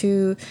ability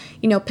to,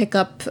 pick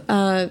up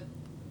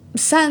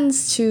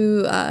sense,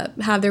 to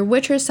have their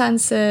witcher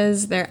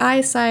senses, their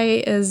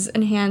eyesight is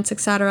enhanced,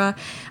 etc.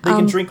 They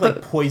can drink like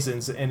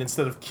poisons, and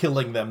instead of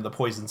killing them, the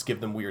poisons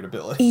give them weird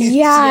abilities.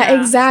 Yeah,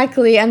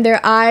 exactly. And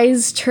their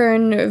eyes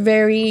turn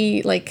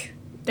very like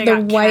they the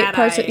got white cat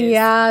parts. eyes.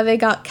 Yeah, they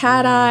got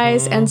cat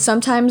eyes. And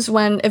sometimes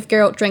if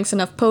Geralt drinks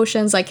enough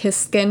potions, like his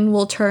skin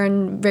will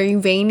turn very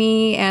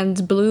veiny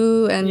and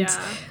blue, and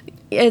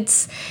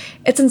it's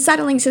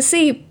unsettling to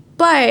see,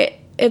 but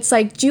it's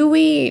like, do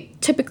we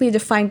typically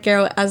define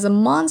Geralt as a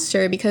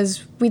monster?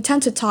 Because we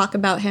tend to talk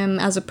about him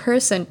as a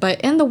person,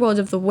 but in the world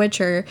of The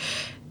Witcher,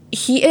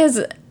 he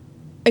is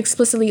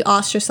explicitly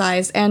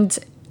ostracized and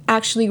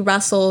actually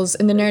wrestles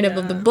in the narrative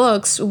of the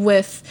books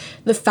with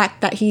the fact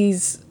that he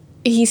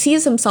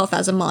sees himself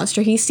as a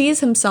monster. He sees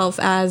himself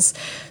as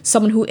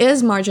someone who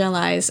is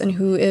marginalized and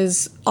who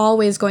is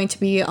always going to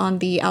be on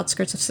the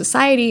outskirts of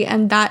society,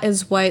 and that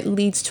is what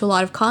leads to a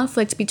lot of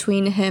conflict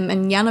between him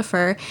and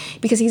Yennefer,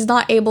 because he's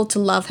not able to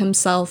love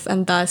himself,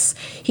 and thus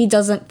he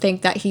doesn't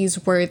think that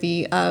he's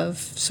worthy of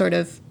sort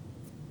of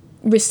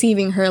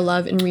receiving her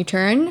love in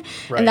return.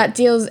 Right. And that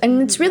deals,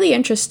 and it's really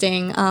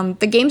interesting.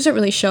 The games don't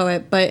really show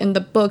it, but in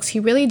the books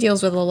he really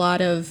deals with a lot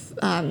of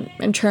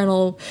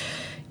internal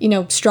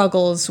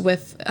struggles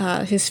with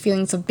his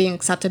feelings of being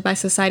accepted by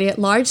society at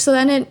large. So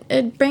then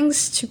it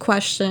brings to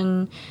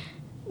question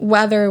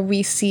whether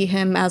we see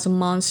him as a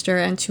monster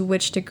and to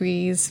which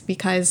degrees,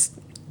 because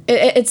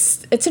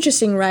it's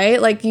interesting,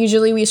 right? Like,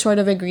 usually we sort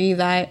of agree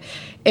that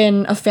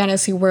in a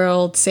fantasy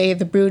world, say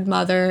the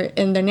Broodmother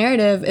in the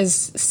narrative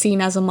is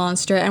seen as a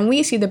monster, and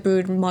we see the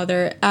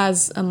Broodmother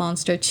as a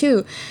monster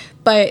too.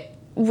 But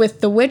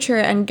with The Witcher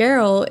and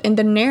Geralt in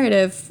the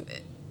narrative,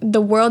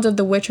 the world of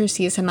The Witcher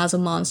sees him as a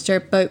monster,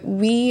 but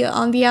we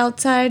on the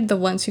outside, the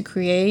ones who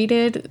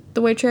created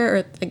The Witcher,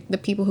 or like the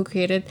people who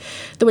created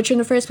The Witcher in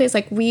the first place,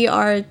 like, we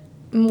are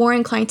more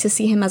inclined to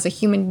see him as a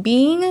human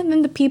being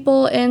than the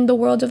people in the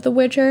world of The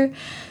Witcher.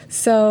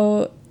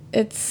 So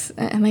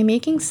am I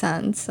making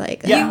sense?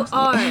 Like, you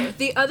are.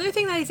 The other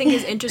thing that I think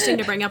is interesting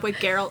to bring up with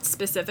Geralt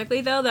specifically,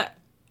 though, that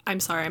I'm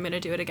sorry, I'm going to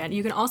do it again.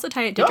 You can also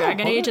tie it to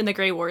Dragon Age and the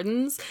Grey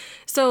Wardens.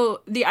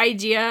 So the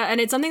idea,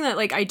 and it's something that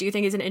like I do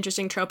think is an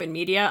interesting trope in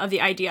media, of the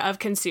idea of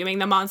consuming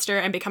the monster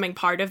and becoming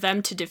part of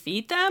them to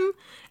defeat them.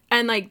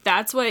 And like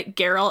that's what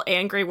Geralt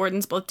and Grey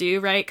Wardens both do,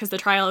 right? Because the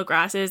Trial of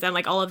Grasses and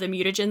like all of the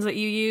mutagens that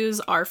you use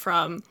are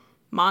from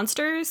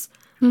monsters.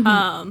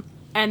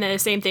 And the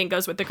same thing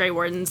goes with the Grey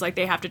Wardens. Like,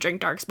 they have to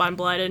drink Darkspawn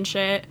blood and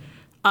shit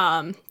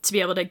to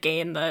be able to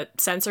gain the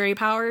sensory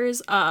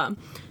powers.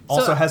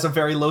 Also has a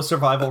very low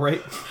survival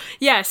rate.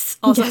 Yes,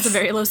 also has a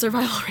very low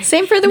survival rate.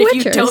 Same for the and Witchers.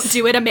 If you don't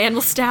do it, a man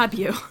will stab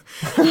you.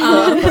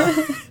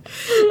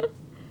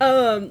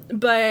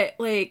 But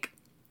like,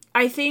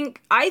 I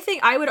think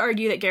I would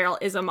argue that Geralt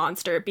is a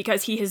monster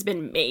because he has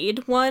been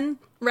made one,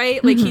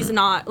 right? Like, he's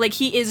not, like,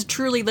 he is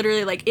truly,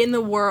 literally, like, in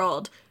the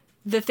world,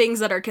 the things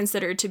that are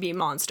considered to be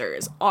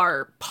monsters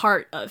are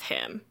part of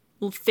him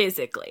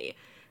physically.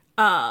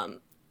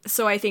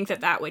 So I think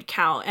that would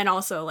count. And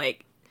also,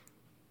 like,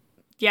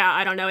 yeah,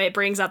 I don't know, it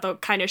brings out the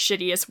kind of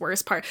shittiest,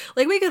 worst part.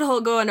 Like, we could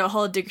go into a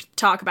whole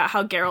talk about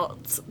how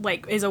Geralt,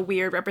 like, is a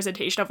weird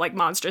representation of, like,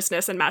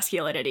 monstrousness and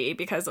masculinity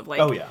because of,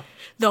 like,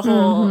 the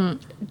whole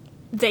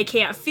they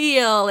can't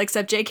feel,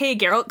 except JK,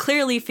 Geralt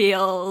clearly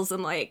feels,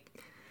 and like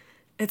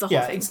it's a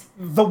whole thing.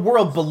 The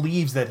world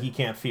believes that he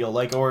can't feel,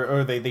 like,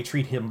 or they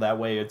treat him that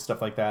way and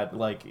stuff like that.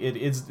 Like,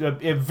 it's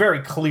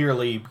very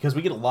clearly, because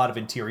we get a lot of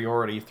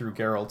interiority through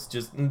Geralt,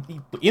 just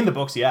in the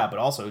books, yeah, but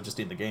also just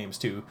in the games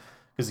too,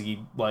 because he,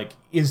 like,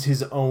 is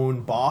his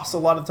own boss a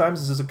lot of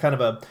times. This is a kind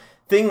of a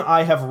thing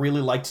I have really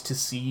liked to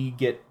see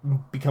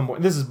become more.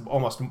 This is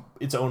almost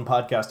its own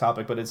podcast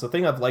topic, but it's a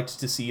thing I've liked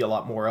to see a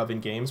lot more of in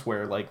games,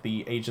 where, like,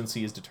 the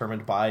agency is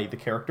determined by the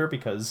character,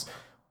 because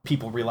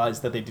people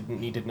realized that they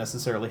didn't need to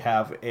necessarily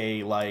have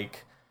a,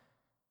 like,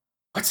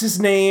 what's his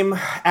name,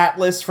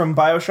 Atlas from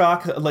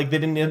BioShock. Like, they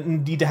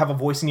didn't need to have a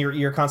voice in your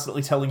ear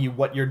constantly telling you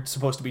what you're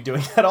supposed to be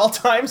doing at all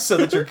times, so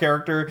that your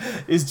character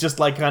is just,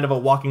 like, kind of a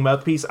walking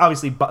mouthpiece.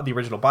 Obviously, the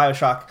original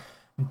BioShock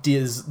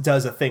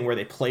does a thing where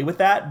they play with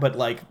that, but,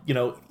 like, you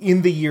know,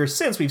 in the years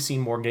since, we've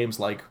seen more games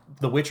like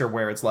The Witcher,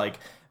 where it's like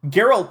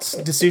Geralt's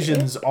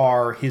decisions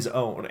are his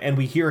own, and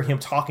we hear him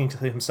talking to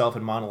himself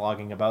and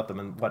monologuing about them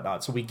and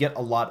whatnot. So we get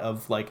a lot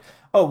of, like,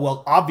 oh,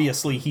 well,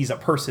 obviously he's a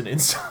person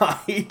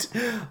inside,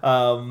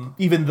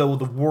 even though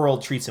the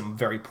world treats him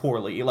very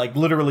poorly. Like,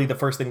 literally the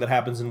first thing that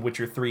happens in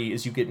Witcher 3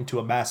 is you get into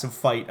a massive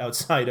fight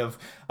outside of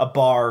a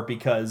bar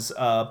because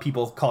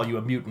people call you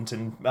a mutant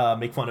and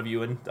make fun of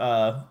you and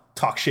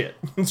talk shit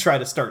and try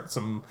to start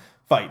some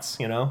fights,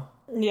 you know?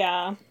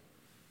 Yeah.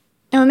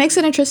 And what makes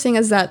it interesting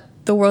is that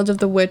the world of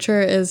The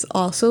Witcher is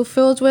also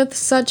filled with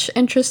such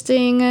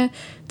interesting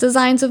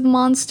designs of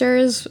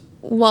monsters,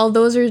 while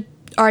those are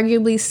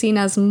arguably seen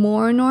as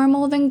more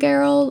normal than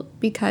Geralt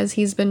because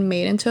he's been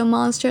made into a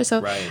monster.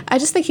 So right. I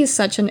just think he's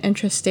such an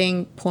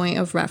interesting point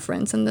of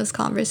reference in this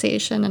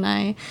conversation, and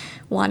I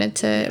wanted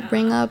to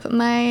bring up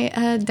my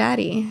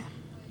daddy.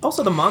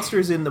 Also, the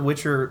monsters in The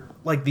Witcher,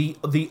 like, the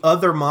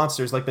other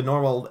monsters, like the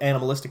normal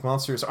animalistic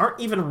monsters, aren't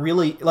even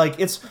really, like,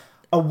 it's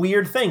a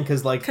weird thing,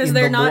 because, like, because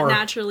they're not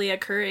naturally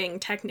occurring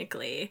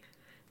technically,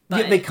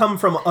 but yeah, they come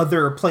from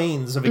other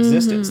planes of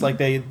existence. Like,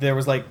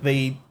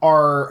 they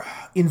are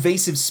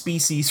invasive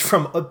species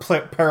from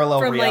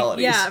parallel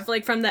realities.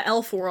 Like from the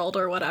elf world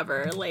or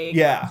whatever. Like,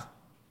 yeah.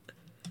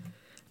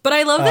 But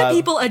I love that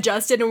people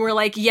adjusted and were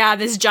like, yeah,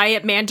 this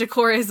giant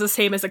manticore is the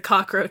same as a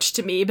cockroach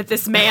to me, but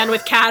this man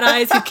with cat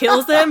eyes who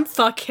kills them,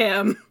 fuck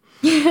him.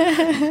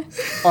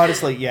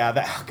 Honestly,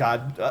 yeah,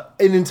 God,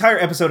 an entire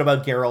episode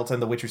about Geralt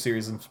and the Witcher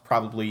series is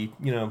probably,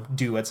 you know,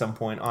 due at some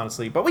point,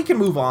 honestly. But we can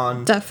move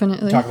on.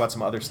 Definitely. Talk about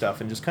some other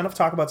stuff and just kind of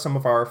talk about some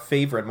of our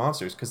favorite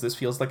monsters, because this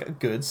feels like a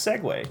good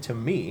segue to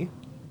me.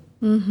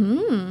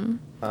 Mm-hmm.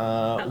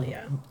 Hell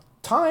yeah.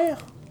 Ty,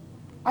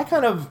 I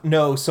kind of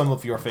know some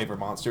of your favorite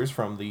monsters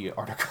from the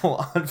article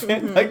on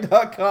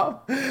fanbite.com,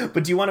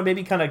 but do you want to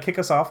maybe kind of kick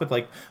us off with,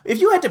 like,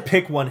 if you had to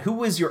pick one, who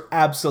was your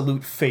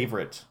absolute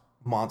favorite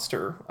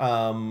monster,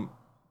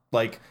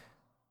 like,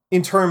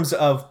 in terms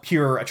of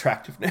pure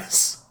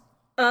attractiveness?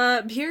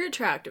 Pure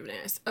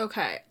attractiveness.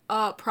 Okay.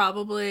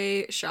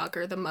 Probably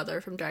Shocker, the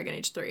mother from Dragon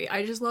Age 3.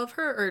 I just love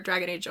her, or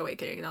Dragon Age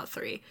Awakening, not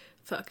 3.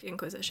 Fuck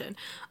Inquisition.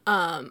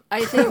 I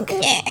think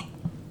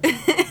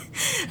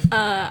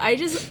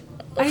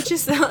I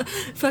just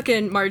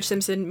fucking Marge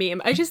Simpson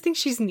meme. I just think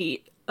she's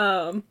neat.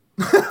 No,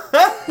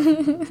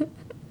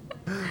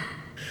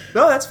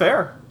 that's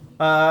fair.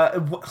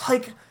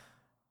 Like,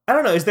 I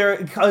don't know, is there,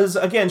 because,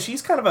 again,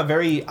 she's kind of a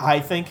very, I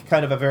think,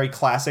 kind of a very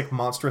classic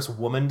monstrous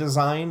woman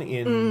design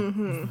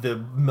in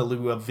the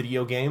milieu of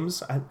video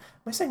games. Am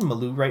I saying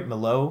milieu right?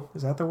 Milieu?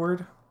 Is that the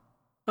word?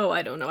 Oh,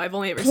 I don't know. I've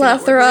only ever seen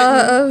that word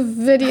Plethora of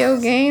video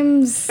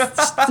games.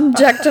 Just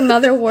inject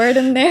another word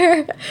in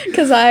there,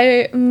 because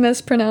I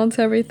mispronounce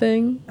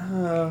everything.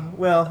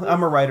 Well,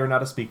 I'm a writer,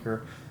 not a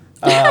speaker.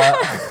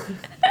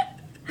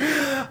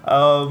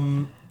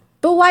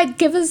 But why?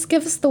 Give us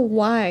the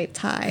why,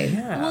 Ty.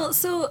 Yeah. Well,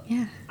 so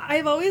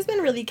I've always been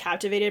really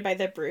captivated by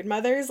the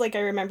Broodmothers. Like, I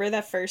remember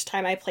the first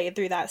time I played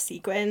through that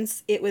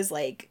sequence, it was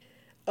like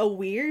a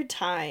weird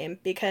time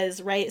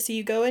because, right, so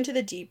you go into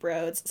the Deep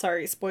Roads.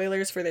 Sorry,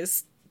 spoilers for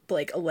this,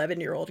 like,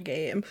 11-year-old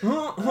game.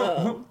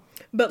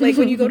 But, like,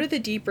 when you go to the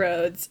Deep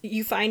Roads,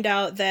 you find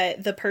out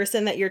that the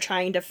person that you're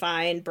trying to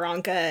find,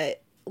 Branka,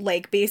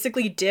 like,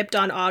 basically dipped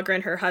on Aughra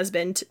and her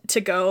husband to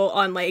go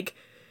on, like,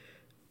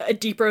 a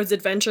Deep Roads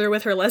adventure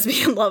with her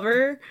lesbian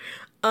lover.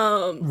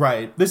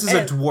 Right. This is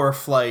a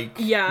dwarf, like,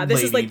 yeah, this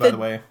lady, is like by the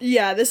way.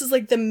 Yeah, this is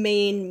like the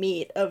main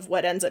meat of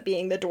what ends up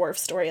being the dwarf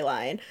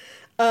storyline.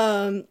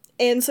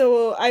 And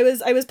so I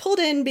was pulled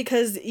in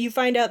because you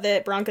find out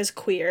that Branka's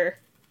queer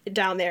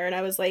down there, and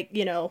I was like,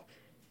 you know,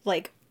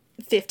 like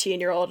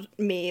 15-year-old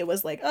me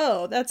was like,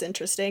 oh, that's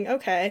interesting.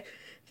 Okay,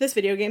 this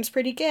video game's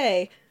pretty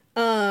gay.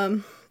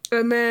 And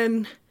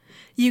then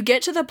you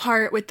get to the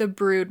part with the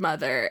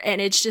Broodmother, and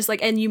it's just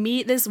like, and you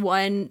meet this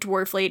one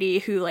dwarf lady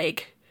who,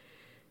 like,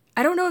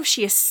 I don't know if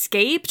she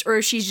escaped or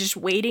if she's just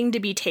waiting to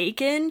be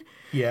taken.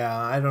 Yeah,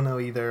 I don't know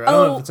either. I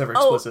don't know if it's ever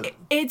explicit.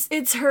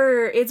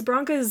 It's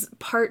Branka's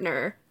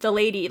partner, the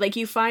lady. Like,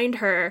 you find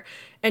her,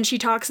 and she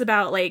talks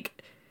about,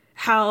 like,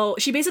 how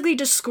she basically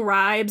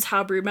describes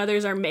how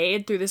broodmothers are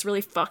made through this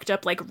really fucked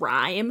up, like,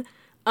 rhyme.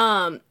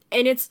 And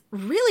it's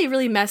really,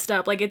 really messed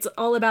up. Like, it's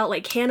all about,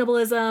 like,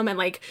 cannibalism and,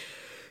 like,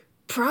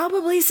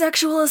 probably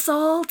sexual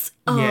assault.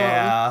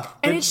 Yeah.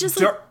 And it's just,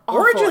 like,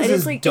 awful. Origins and is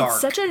it's, like, dark.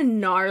 it's such a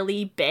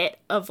gnarly bit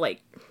of,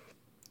 like,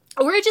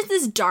 Origins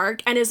is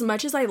dark, and as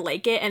much as I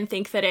like it and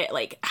think that it,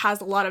 like,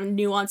 has a lot of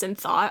nuance and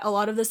thought, a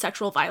lot of the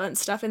sexual violence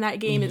stuff in that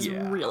game is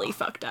really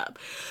fucked up.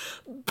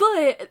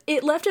 But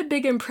it left a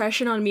big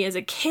impression on me as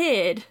a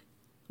kid,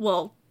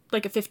 well,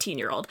 like a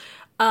 15-year-old.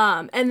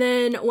 And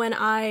then when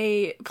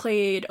I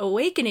played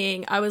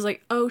Awakening, I was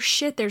like, oh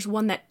shit, there's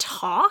one that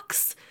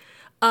talks.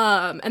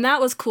 And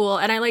that was cool.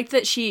 And I liked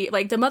that she,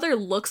 like, the mother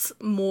looks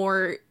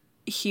more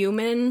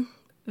human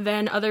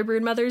than other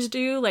brood mothers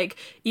do. Like,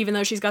 even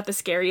though she's got the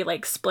scary,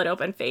 like, split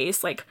open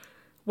face, like,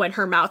 when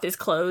her mouth is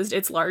closed,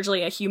 it's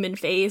largely a human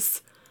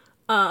face.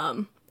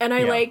 And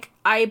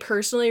I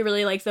personally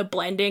really like the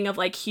blending of,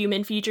 like,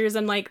 human features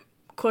and, like,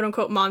 quote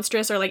unquote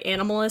monstrous or, like,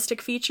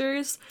 animalistic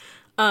features.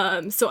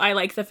 So I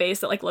like the face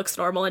that, like, looks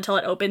normal until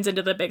it opens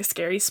into the big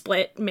scary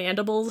split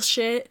mandibles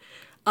shit.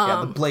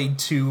 The Blade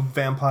 2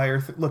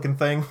 vampire looking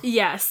thing.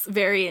 Yes,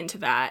 very into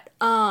that.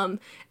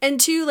 And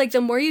two, like, the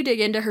more you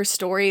dig into her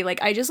story,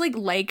 like, I just,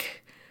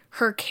 like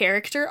her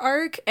character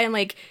arc, and,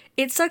 like,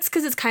 it sucks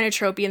because it's kind of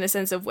tropey in the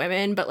sense of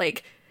women, but,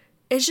 like,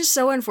 it's just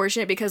so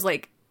unfortunate because,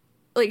 like,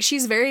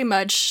 she's very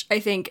much, I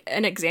think,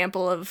 an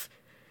example of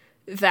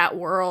that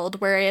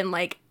world wherein,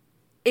 like,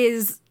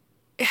 is...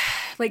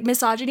 like,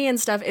 misogyny and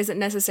stuff isn't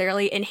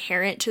necessarily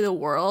inherent to the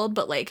world,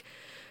 but, like,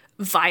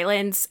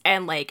 violence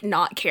and, like,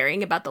 not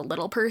caring about the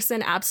little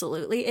person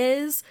absolutely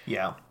is.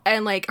 Yeah.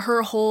 And, like,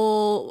 her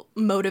whole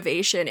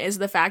motivation is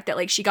the fact that,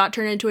 like, she got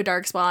turned into a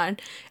darkspawn,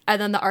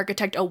 and then the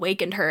architect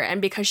awakened her,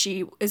 and because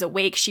she is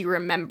awake, she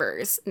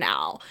remembers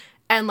now.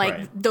 And,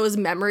 like, those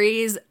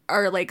memories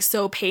are, like,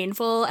 so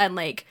painful, and,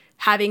 like,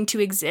 having to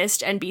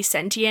exist and be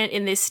sentient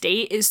in this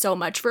state is so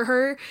much for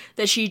her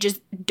that she just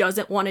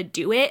doesn't want to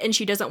do it, and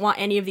she doesn't want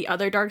any of the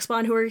other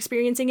darkspawn who are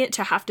experiencing it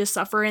to have to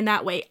suffer in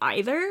that way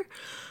either.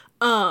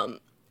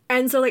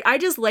 And so, like, I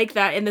just like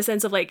that in the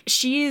sense of, like,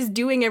 she's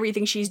doing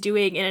everything she's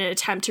doing in an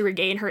attempt to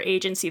regain her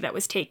agency that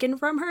was taken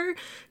from her,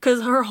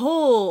 because her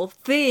whole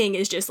thing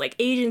is just, like,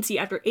 agency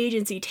after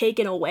agency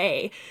taken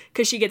away,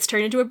 because she gets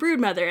turned into a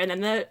broodmother, and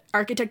then the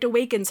architect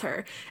awakens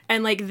her.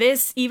 And, like,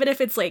 this, even if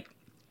it's, like,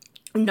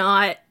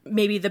 not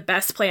maybe the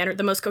best plan or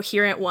the most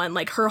coherent one,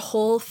 like, her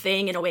whole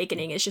thing in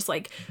Awakening is just,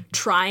 like,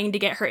 trying to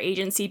get her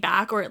agency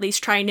back, or at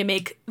least trying to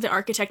make the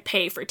architect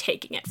pay for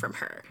taking it from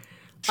her.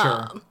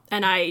 Sure.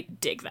 And I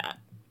dig that.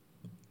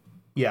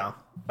 Yeah.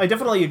 I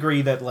definitely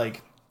agree that,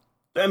 like,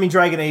 I mean,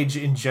 Dragon Age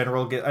in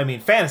general,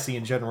 fantasy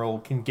in general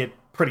can get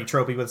pretty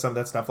tropey with some of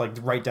that stuff, like,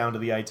 right down to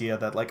the idea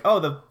that, like,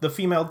 oh, the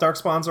female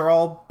darkspawns are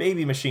all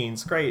baby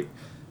machines. Great.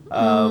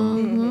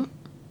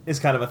 Is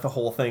kind of the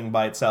whole thing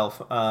by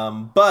itself.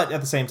 But at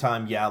the same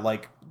time, yeah,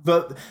 like,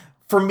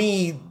 for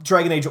me,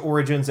 Dragon Age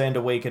Origins and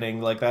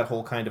Awakening, like, that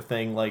whole kind of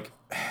thing, like,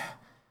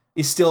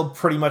 is still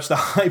pretty much the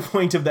high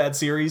point of that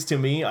series to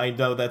me. I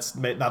know that's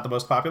not the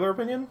most popular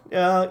opinion,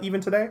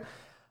 even today,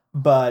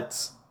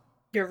 but...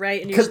 You're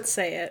right, and you should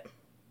say it.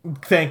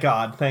 Thank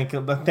God. Thank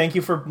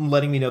you for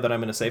letting me know that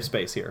I'm in a safe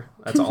space here.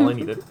 That's all I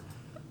needed.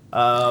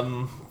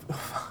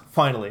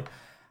 Finally.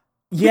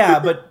 Yeah,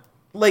 but...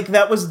 like,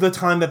 that was the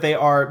time that they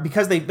are,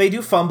 because they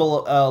do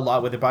fumble a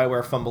lot with it.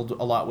 BioWare fumbled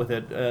a lot with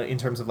it in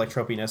terms of, like,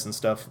 tropiness and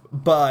stuff.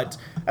 But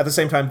at the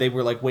same time, they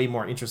were, like, way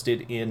more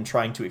interested in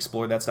trying to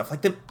explore that stuff.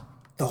 Like,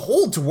 the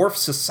whole dwarf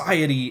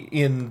society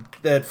in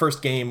that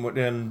first game,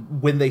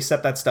 and when they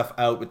set that stuff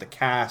out with the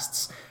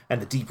casts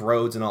and the deep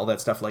roads and all that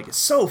stuff, like, it's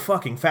so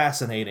fucking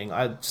fascinating.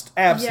 I just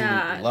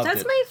absolutely loved it.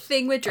 That's my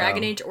thing with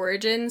Dragon Age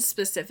Origins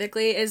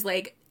specifically, is,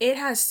 like, it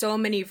has so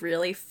many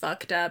really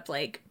fucked up,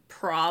 like,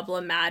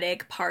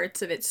 problematic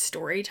parts of its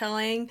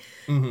storytelling,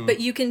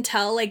 but you can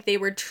tell, like, they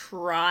were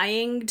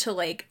trying to,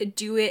 like,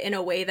 do it in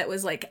a way that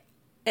was, like,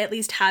 at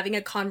least having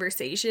a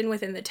conversation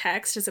within the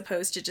text, as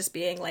opposed to just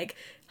being like,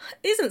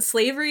 isn't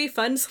slavery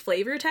fun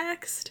flavor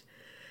text?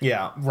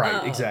 Yeah,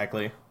 right,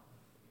 exactly.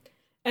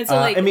 And so,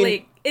 like,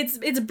 like,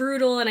 it's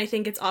brutal, and I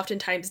think it's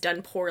oftentimes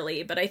done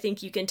poorly, but I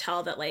think you can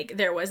tell that, like,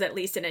 there was at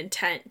least an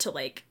intent to,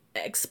 like,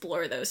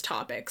 explore those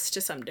topics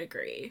to some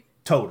degree.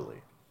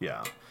 Totally,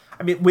 yeah.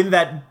 I mean, when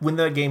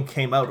the game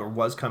came out, or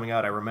was coming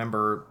out, I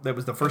remember that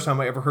was the first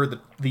time I ever heard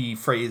the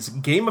phrase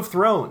Game of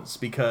Thrones,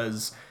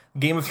 because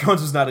Game of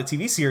Thrones was not a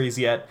TV series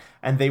yet,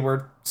 and they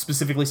were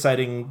specifically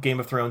citing Game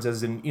of Thrones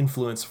as an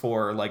influence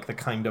for, like, the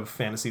kind of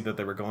fantasy that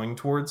they were going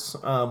towards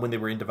when they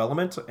were in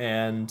development.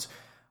 And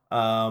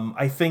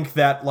I think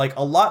that, like,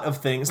 a lot of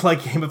things,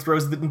 like Game of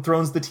Thrones, the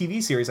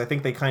TV series, I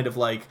think they kind of,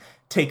 like,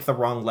 take the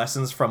wrong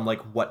lessons from, like,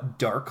 what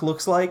dark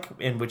looks like,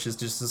 and which is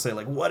just to say,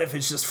 like, what if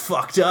it's just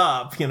fucked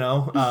up, you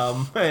know?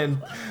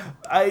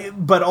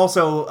 But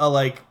also,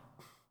 like,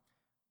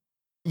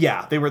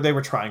 yeah, they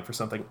were trying for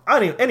something.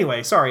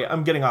 Anyway, sorry,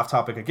 I'm getting off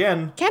topic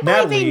again. Can't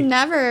believe they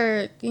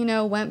never,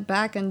 went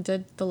back and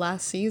did the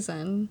last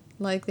season.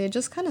 Like, they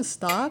just kind of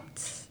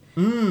stopped.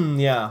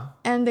 Yeah.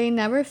 And they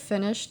never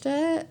finished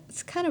it.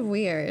 It's kind of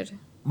weird.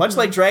 Much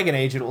like Dragon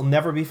Age, it will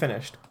never be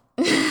finished.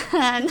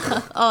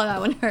 No. Oh, that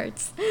one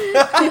hurts.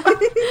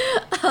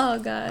 Oh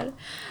god.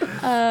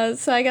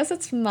 So I guess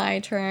it's my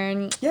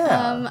turn.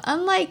 Yeah.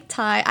 Unlike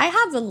Ty, I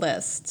have the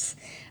list.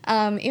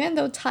 Even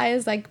though Ty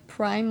is like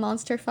prime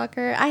monster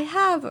fucker, I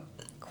have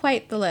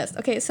quite the list.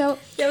 Okay, so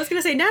Yeah, I was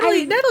gonna say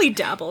Natalie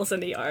dabbles in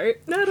the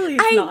art.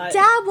 I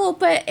dabble,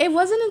 but it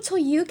wasn't until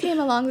you came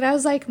along that I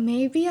was like,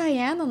 maybe I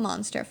am a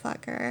monster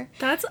fucker.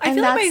 I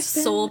feel like my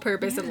sole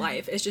purpose in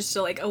life is just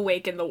to like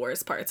awaken the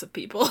worst parts of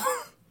people.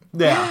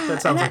 Yeah,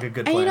 that sounds like a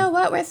good plan. And you know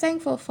what? We're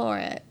thankful for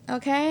it.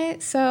 Okay,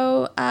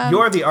 so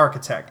You're the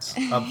architect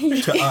to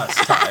us,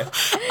 Ty.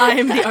 I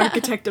am the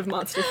architect of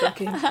monster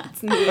fucking.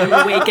 It's me. I'm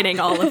awakening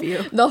all of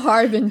you. the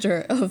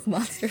harbinger of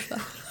monster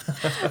fuck.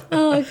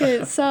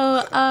 Okay,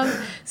 so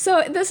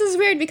this is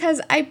weird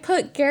because I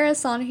put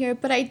Garrus on here,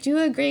 but I do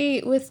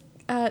agree with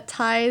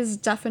Ty's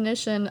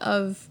definition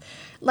of,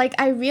 like,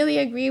 I really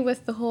agree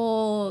with the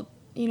whole,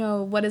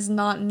 what is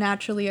not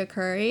naturally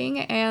occurring,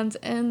 and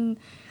in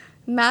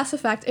Mass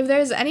Effect, if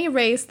there's any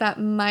race that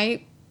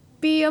might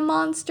be a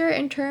monster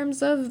in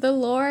terms of the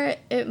lore,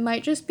 it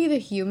might just be the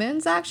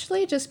humans,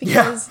 actually, just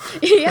because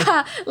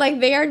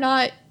like they are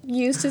not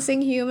used to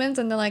seeing humans,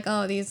 and they're like,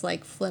 oh, these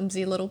like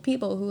flimsy little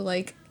people who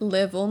like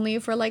live only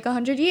for like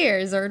 100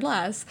 years or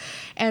less.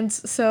 And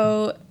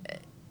so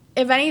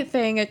if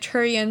anything,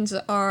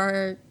 Turians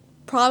are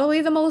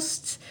probably the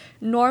most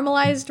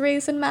normalized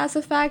race in Mass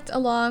Effect,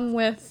 along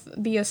with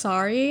the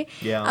Asari.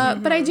 Yeah.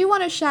 But I do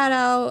want to shout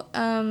out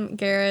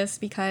Garrus,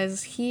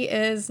 because he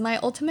is my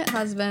ultimate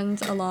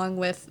husband, along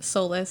with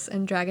Solus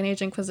in Dragon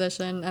Age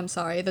Inquisition. I'm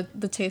sorry,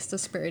 the taste of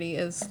Spurdy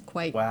is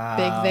quite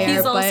big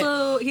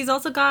there. He's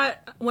also got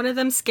one of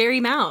them scary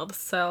mouths,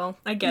 so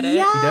I get it.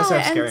 Yeah, he does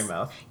have scary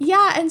mouth.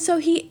 Yeah, and so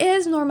he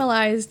is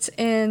normalized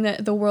in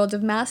the world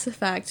of Mass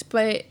Effect,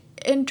 but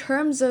in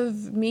terms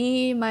of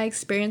me, my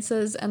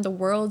experiences, and the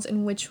worlds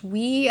in which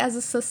we as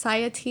a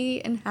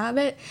society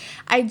inhabit,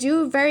 I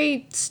do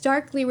very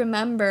starkly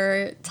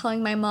remember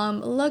telling my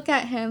mom, look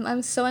at him,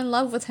 I'm so in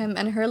love with him,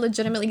 and her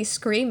legitimately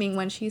screaming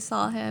when she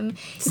saw him.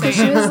 Because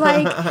she was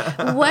like,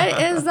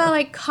 what is that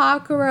like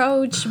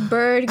cockroach,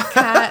 bird,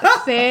 cat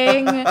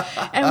thing?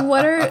 And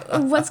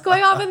what's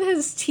going on with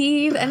his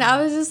teeth? And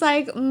I was just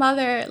like,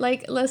 mother,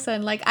 like,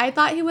 listen, like, I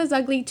thought he was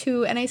ugly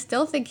too, and I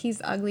still think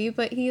he's ugly,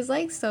 but he's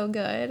like so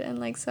good and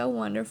like so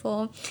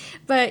wonderful.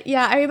 But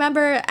yeah, I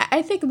remember,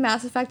 I think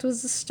Mass Effect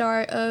was the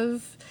start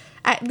of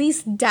at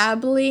least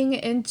dabbling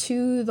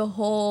into the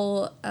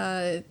whole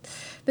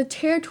the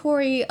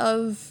territory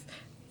of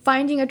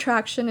finding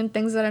attraction in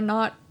things that are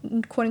not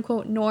quote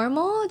unquote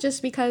normal,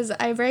 just because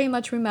I very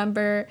much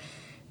remember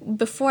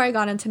before I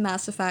got into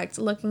Mass Effect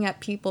looking at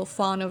people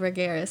fawn over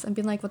Garrus and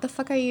being like, what the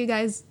fuck are you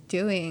guys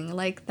doing?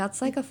 Like,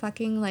 that's like a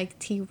fucking like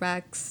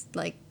T-Rex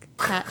like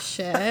cat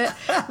shit.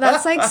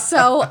 That's like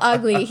so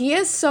ugly. He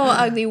is so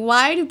ugly.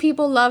 Why do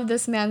people love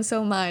this man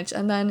so much?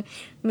 And then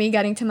me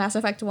getting to Mass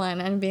Effect 1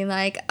 and being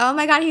like, oh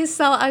my god, he's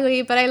so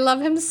ugly, but I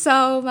love him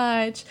so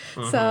much.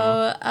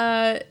 So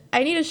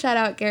I need to shout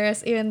out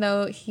Garrus, even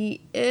though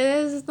he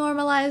is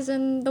normalized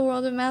in the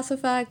world of Mass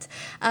Effect.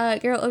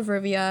 Geralt of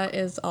Rivia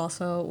is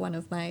also one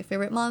of my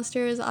favorite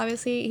monsters,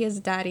 obviously. He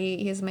is daddy.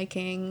 He is my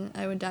king.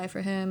 I would die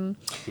for him.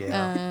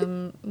 Yeah.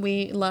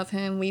 We love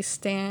him. We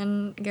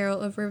stan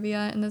Geralt of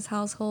Rivia in this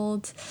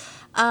household.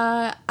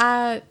 You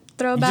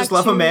just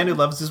love a man who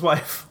loves his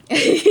wife.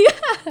 Yeah.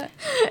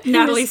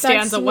 Natalie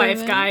stands a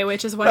wife guy,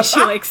 which is why she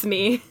likes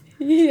me.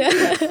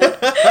 Yeah.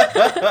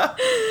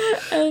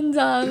 And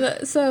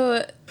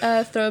so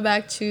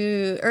throwback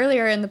to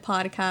earlier in the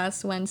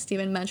podcast when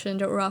Steven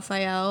mentioned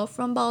Raphael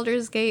from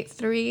Baldur's Gate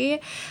 3.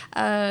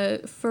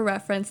 For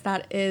reference,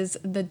 that is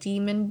the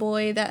demon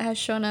boy that has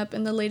shown up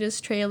in the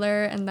latest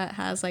trailer and that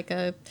has like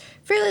a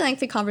fairly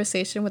lengthy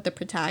conversation with the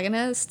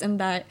protagonist, and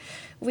that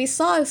we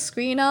saw a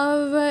screen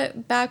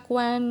of back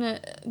when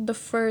the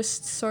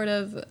first sort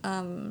of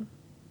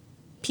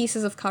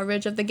pieces of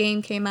coverage of the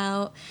game came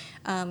out,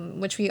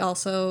 which we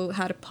also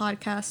had a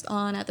podcast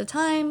on at the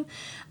time.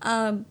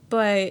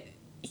 But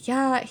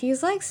yeah,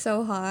 he's like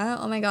so hot.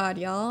 Oh my god,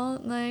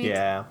 y'all. Like,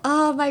 yeah.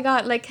 Oh my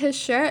god, like his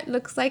shirt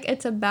looks like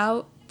it's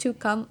about to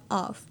come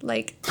off.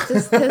 Like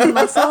just his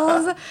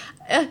muscles.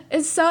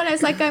 It's so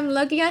nice. Like I'm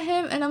looking at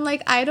him and I'm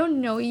like, I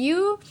don't know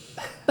you,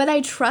 but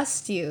I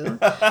trust you.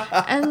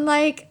 And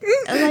like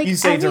you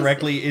say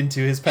directly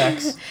into his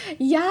pecs.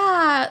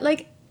 Yeah,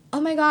 like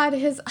oh my god,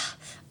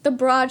 the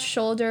broad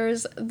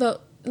shoulders, the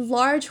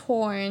large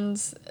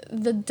horns,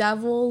 the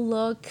devil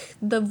look,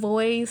 the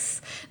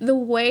voice, the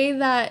way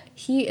that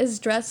he is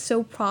dressed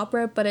so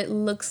proper, but it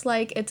looks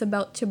like it's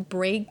about to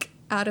break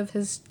out of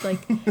his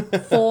like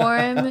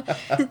form.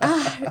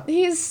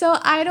 He's so,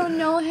 I don't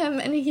know him,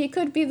 and he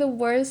could be the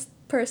worst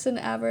person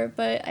ever,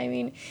 but I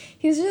mean,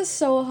 he's just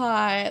so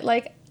hot.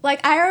 Like,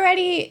 I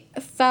already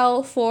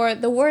fell for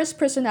the worst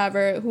person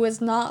ever who is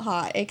not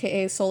hot,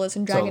 aka Solus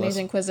in Dragon Age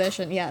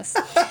Inquisition, yes.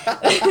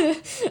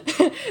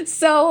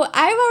 So,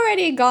 I've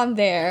already gone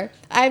there.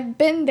 I've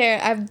been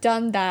there. I've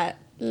done that.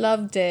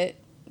 Loved it.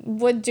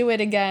 would do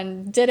it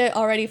again. Did it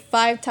already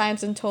 5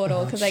 times in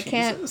total because I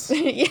can't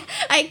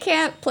I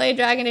can't play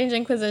Dragon Age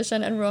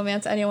Inquisition and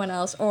romance anyone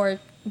else, or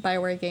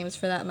Bioware games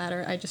for that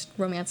matter. I just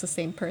romance the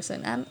same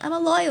person. I'm a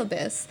loyal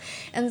bis.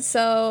 And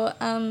so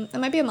it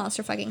might be a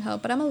monster fucking hoe,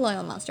 but I'm a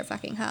loyal monster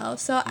fucking hoe.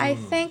 So I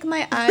think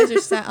my eyes are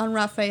set on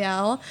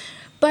Raphael,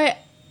 but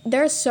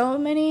there are so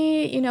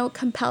many,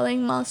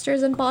 compelling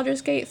monsters in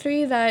Baldur's Gate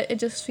 3 that it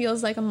just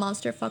feels like a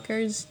monster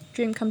fucker's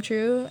dream come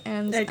true.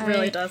 And it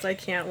really does. I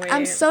can't wait.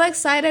 I'm so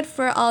excited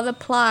for all the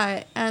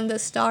plot and the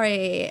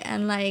story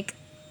and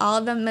all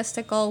the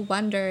mystical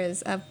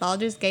wonders of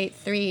Baldur's Gate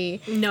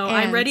 3. No,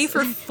 I'm ready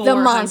for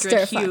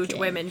 400 huge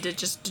women to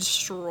just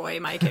destroy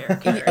my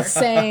character.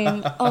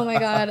 Same. Oh my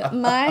god.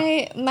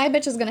 My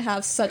bitch is gonna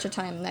have such a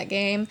time in that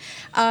game.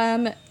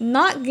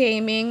 Not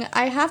gaming,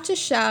 I have to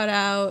shout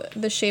out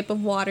The Shape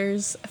of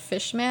Water's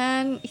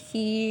Fishman.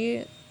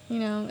 He,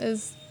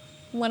 is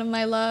one of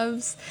my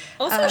loves.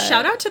 Also,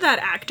 shout out to that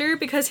actor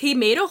because he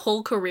made a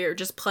whole career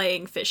just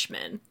playing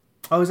Fishman.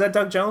 Oh, is that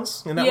Doug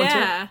Jones in that one too?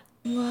 Yeah.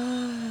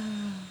 Whoa.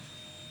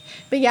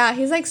 But yeah,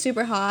 he's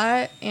super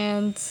hot,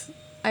 and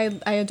I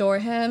adore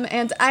him.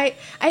 And I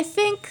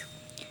think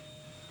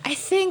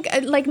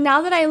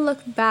now that I look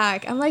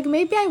back, I'm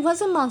maybe I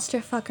was a monster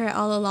fucker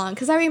all along.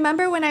 Because I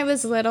remember when I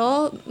was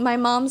little, my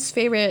mom's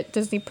favorite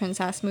Disney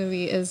princess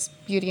movie is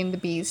Beauty and the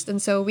Beast.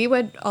 And so we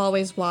would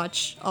always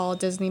watch all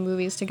Disney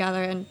movies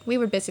together, and we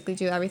would basically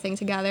do everything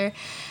together.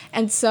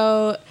 And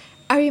so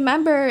I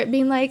remember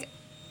being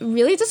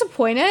really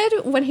disappointed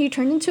when he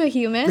turned into a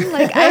human.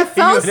 I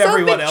felt so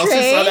betrayed. Else who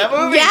saw that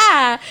movie?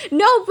 Yeah.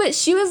 No, but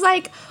she was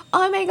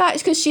oh my gosh,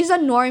 because she's a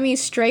normie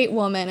straight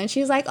woman, and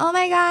she's oh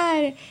my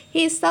god,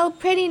 he's so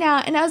pretty now.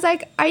 And I was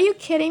are you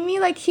kidding me?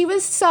 He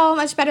was so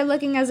much better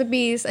looking as a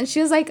beast. And she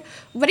was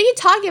what are you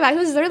talking about? He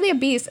was literally a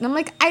beast. And I'm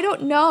I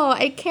don't know.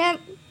 I can't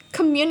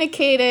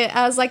communicate it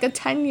as a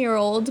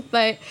 10-year-old,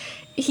 but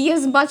he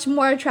is much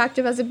more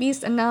attractive as a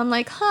beast. And now I'm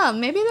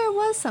maybe there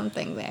was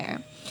something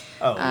there.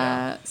 Oh,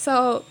 yeah.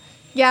 So,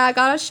 yeah,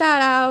 gotta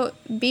shout out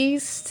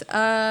Beast,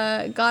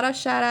 gotta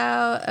shout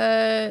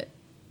out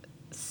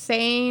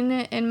Thane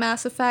in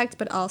Mass Effect,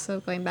 but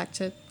also going back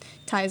to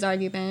Ty's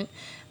argument,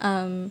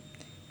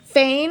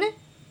 Thane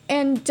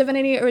in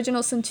Divinity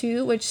Original Sin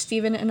 2, which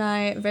Steven and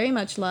I very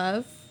much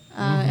love.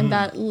 In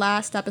that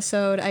last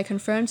episode, I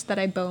confirmed that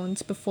I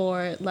boned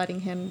before letting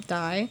him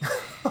die.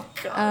 Oh,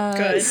 God.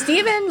 Good.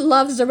 Steven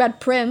loves the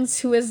Red Prince,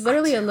 who is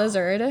literally a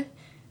lizard.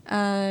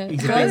 How's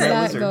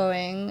that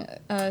going,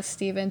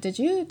 Steven? Did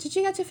you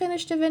get to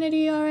finish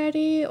Divinity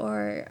already,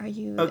 or are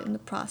you in the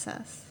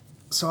process?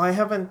 So I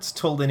haven't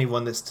told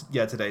anyone this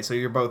yet today, so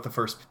you're both the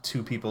first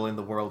 2 people in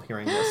the world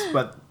hearing this,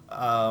 but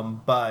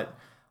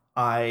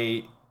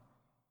I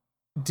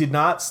did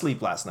not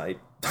sleep last night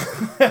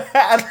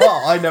at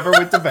all. I never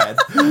went to bed.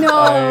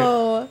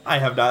 No. I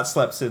have not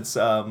slept since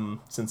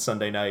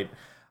Sunday night.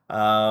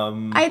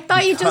 I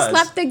thought you just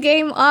left the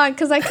game on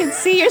because I can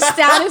see your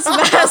status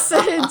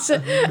message.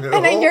 No.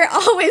 And then you're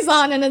always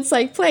on, and it's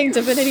playing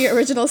Divinity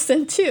Original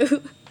Sin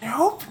 2.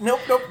 Nope.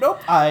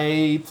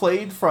 I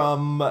played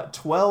from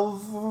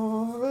 12,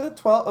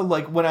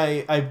 when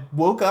I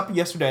woke up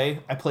yesterday,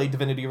 I played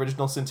Divinity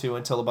Original Sin 2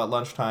 until about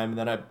lunchtime, and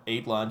then I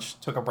ate lunch,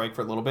 took a break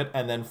for a little bit,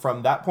 and then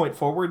from that point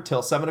forward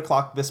till 7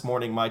 o'clock this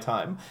morning, my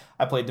time,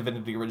 I played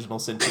Divinity Original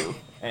Sin 2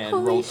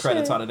 and rolled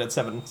credits on it at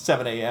 7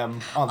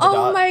 a.m. on the dot.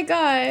 Oh my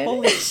god.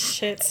 Holy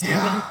shit,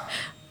 Steven.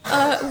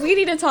 We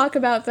need to talk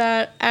about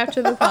that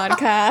after the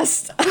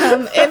podcast.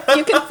 If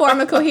you can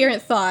form a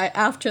coherent thought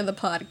after the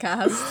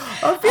podcast.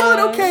 I'm feeling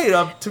okay,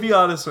 to be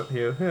honest with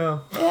you. Yeah.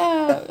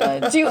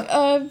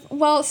 Yeah.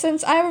 Well,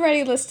 since I've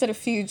already listed a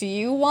few, do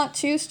you want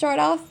to start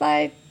off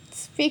by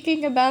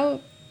speaking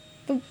about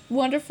the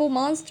wonderful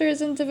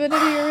monsters in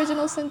Divinity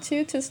Original Sin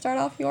 2 to start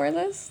off your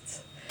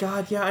list?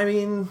 God, yeah, I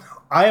mean,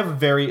 I have a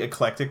very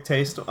eclectic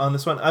taste on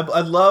this one. I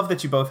love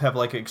that you both have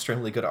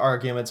extremely good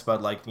arguments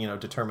about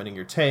determining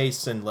your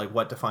tastes and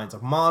what defines a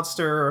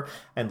monster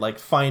and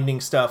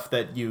finding stuff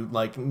that you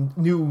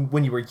knew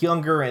when you were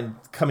younger and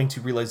coming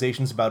to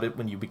realizations about it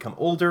when you become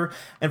older.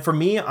 And for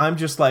me, I'm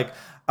just I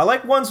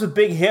like ones with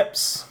big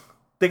hips.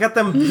 They got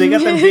them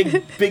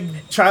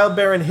big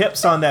childbearing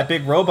hips on that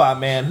big robot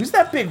man. Who's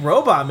that big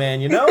robot man,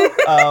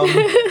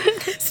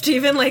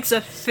 Steven likes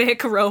a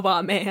thick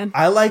robot man.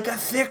 I like a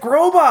thick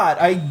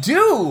robot. I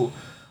do.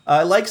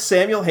 I like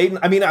Samuel Hayden.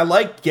 I mean, I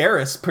like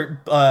Garrus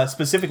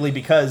specifically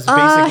because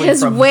basically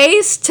his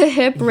waist to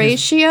hip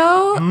ratio.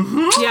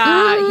 Mm-hmm.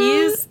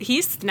 Yeah,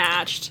 he's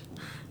snatched.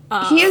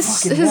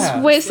 His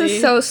waist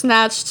is so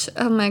snatched.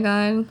 Oh my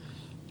god.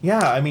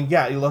 Yeah, I mean,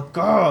 yeah, you look,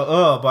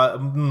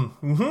 and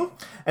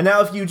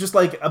now if you just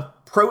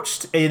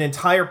approached an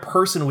entire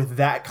person with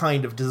that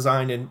kind of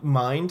design in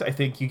mind, I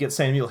think you get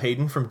Samuel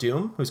Hayden from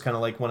Doom, who's kind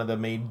of one of the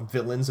main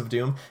villains of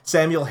Doom.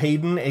 Samuel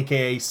Hayden,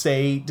 aka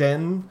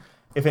Sayden,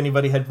 if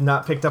anybody had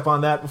not picked up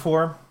on that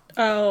before.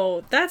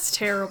 Oh, that's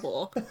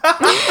terrible.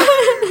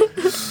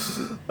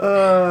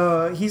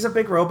 He's a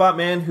big robot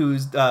man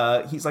who's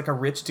he's a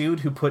rich dude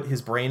who put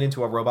his brain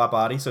into a robot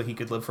body so he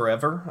could live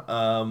forever.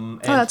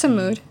 That's a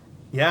mood.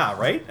 Yeah,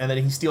 right? And then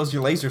he steals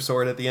your laser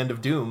sword at the end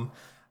of Doom.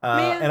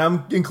 And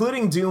I'm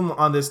including Doom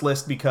on this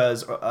list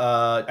because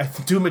I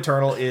think Doom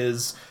Eternal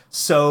is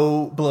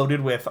so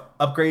bloated with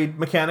upgrade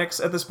mechanics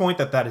at this point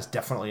that is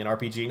definitely an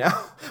RPG now.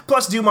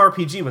 Plus, Doom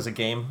RPG was a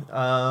game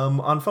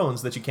on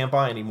phones that you can't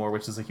buy anymore,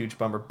 which is a huge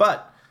bummer.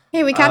 But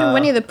Hey, we counted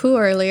Winnie the Pooh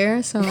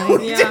earlier, so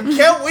like,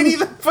 count Winnie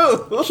the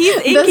Pooh. He's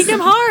in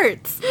Kingdom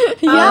Hearts.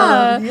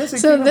 yeah. He is in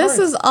So Kingdom this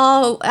Hearts. is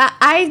all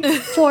I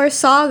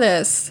foresaw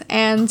this,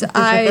 and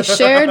I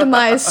shared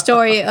my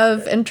story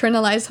of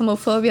internalized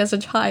homophobia as a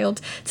child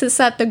to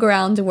set the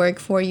groundwork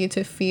for you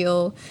to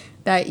feel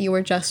that you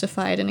were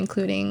justified in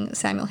including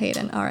Samuel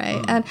Hayden. All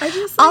right, and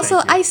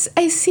also I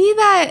see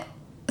that.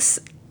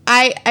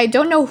 I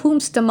don't know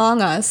whomst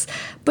among us,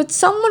 but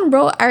someone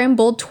wrote Iron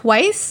Bull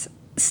twice.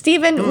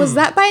 Steven, was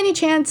that by any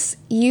chance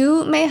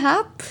you,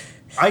 mayhap?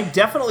 I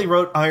definitely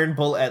wrote Iron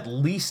Bull at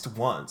least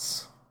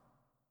once.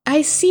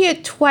 I see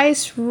it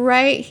twice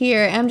right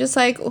here. I'm just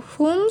like,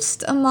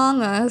 whomst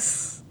among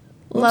us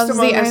loves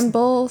the Iron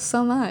Bull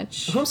so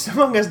much? Whomst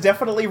among us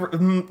definitely,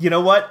 you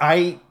know what?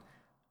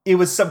 It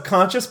was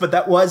subconscious, but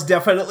that was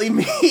definitely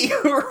me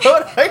who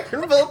wrote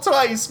Iron Bull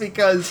twice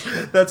because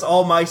that's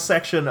all my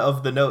section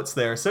of the notes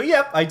there. So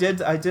yep, I did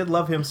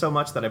love him so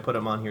much that I put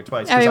him on here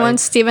twice. Everyone,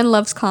 Steven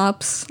loves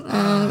cops.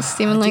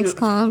 Steven likes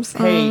cops.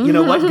 Hey, you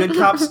know what? Good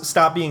cops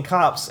stop being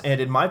cops, and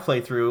in my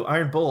playthrough,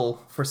 Iron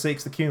Bull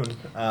forsakes the Coon.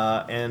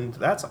 And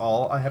that's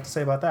all I have to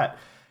say about that.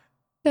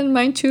 And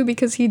mine too,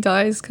 because he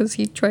dies because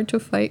he tried to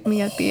fight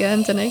me at the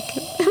end, and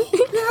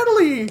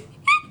Natalie!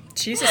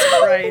 Jesus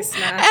Christ,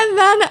 Nat. And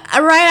then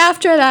right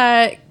after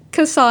that,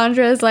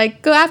 Cassandra is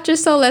like, go after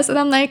Solus. And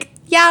I'm like,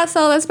 yeah,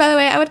 Solus, by the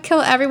way, I would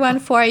kill everyone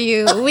for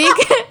you.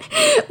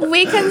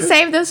 We can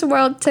save this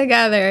world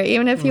together,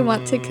 even if you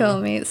want to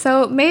kill me.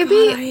 So maybe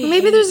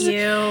there's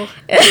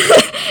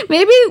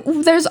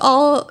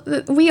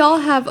we all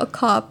have a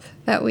cop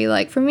that we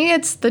like. For me,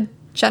 it's the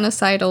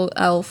genocidal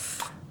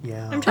elf.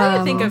 Yeah. I'm trying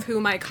to think of who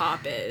my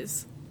cop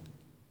is.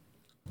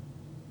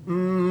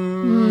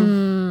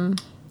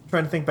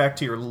 Trying to think back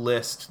to your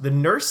list. The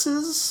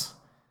nurses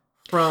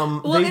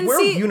from Well, they and wear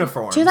see-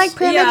 uniforms. Do you like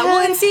Pyramid Yeah, well,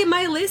 Head? and see,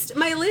 my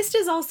list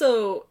is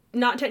also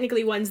not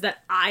technically ones that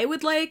I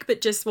would like, but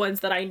just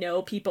ones that I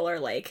know people are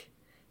like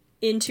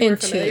into or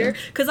familiar.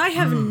 Because I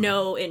have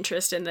no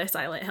interest in the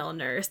Silent Hill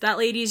nurse. That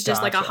lady's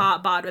just like a Gotcha.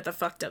 hot bod with a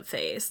fucked up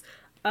face.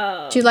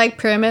 Do you like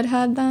Pyramid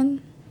Head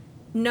then?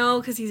 No,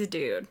 because he's a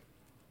dude.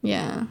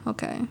 Yeah,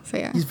 okay,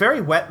 fair. He's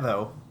very wet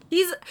though.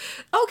 He's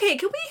okay.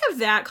 Can we have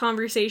that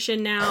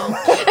conversation now?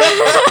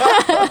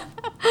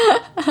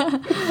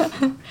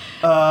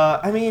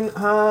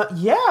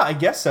 Yeah, I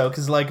guess so.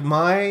 Because like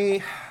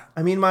my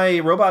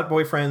robot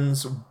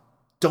boyfriends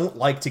don't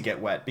like to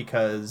get wet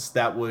because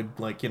that would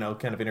like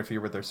kind of interfere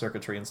with their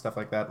circuitry and stuff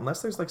like that.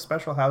 Unless there's like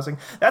special housing.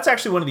 That's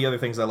actually one of the other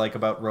things I like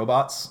about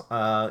robots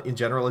in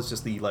general is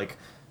just the like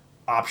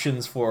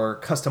options for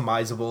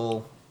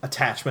customizable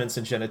attachments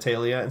and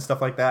genitalia and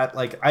stuff like that.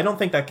 Like, I don't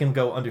think that can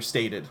go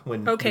understated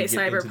when Okay, we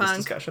get into this Cyberpunk.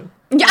 discussion.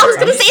 Yeah, I was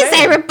gonna say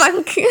saying.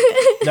 Cyberpunk.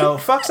 No,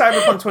 fuck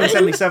Cyberpunk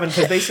 2077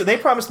 because they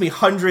promised me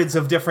hundreds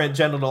of different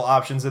genital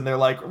options and they're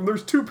like,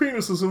 there's 2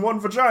 penises and 1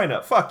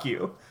 vagina. Fuck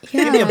you.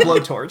 Give me a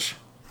blowtorch.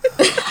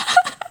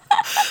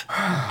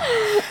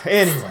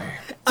 Anyway,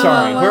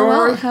 sorry. Where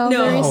were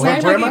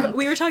we?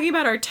 We were talking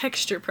about our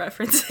texture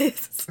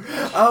preferences.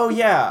 Oh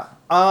yeah.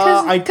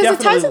 Because it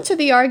ties into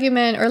the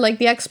argument or like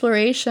the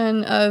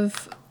exploration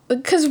of,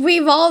 because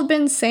we've all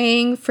been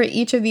saying for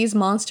each of these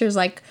monsters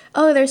like,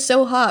 oh, they're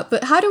so hot,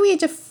 but how do we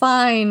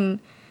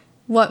define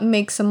what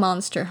makes a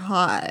monster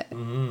hot?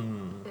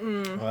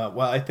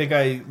 Well, I think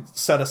I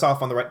set us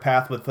off on the right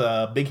path with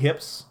big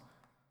hips.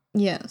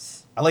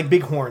 Yes. I like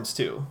big horns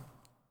too.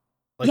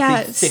 Like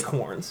Yeah, big, thick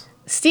horns.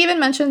 Steven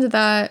mentioned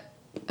that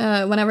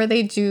whenever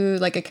they do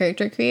like a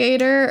character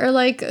creator or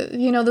like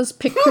those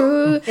pit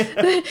crew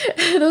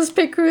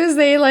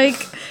they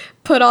like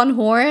put on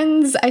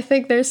horns. I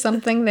think there's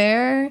something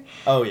there.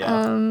 Oh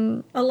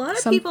yeah. A lot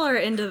of people are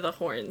into the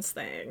horns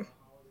thing.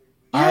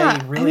 I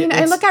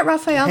look at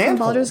Raphael from handholds.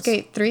 Baldur's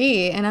Gate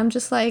 3 and I'm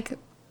just like,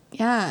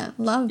 yeah,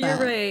 love that.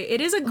 You're right.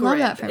 It is a Love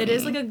that grip. for It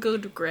is me. like a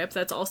good grip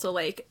that's also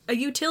like a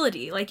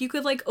utility. Like you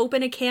could like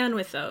open a can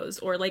with those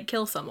or like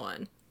kill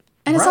someone.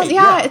 And it's Right, also,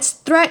 yeah. it's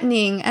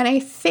threatening. And I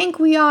think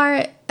we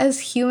are,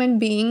 as human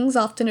beings,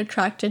 often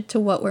attracted to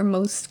what we're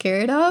most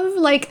scared of.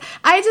 Like,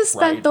 I just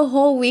spent Right. the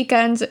whole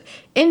weekend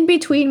in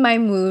between my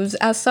moves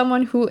as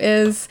someone who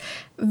is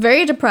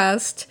very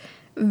depressed,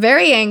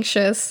 very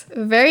anxious,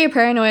 very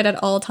paranoid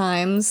at all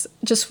times,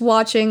 just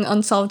watching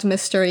Unsolved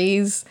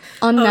Mysteries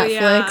on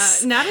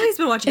Netflix. Yeah. Natalie's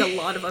been watching a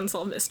lot of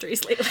Unsolved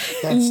Mysteries lately.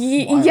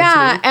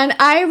 Yeah, and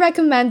I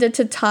recommended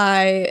to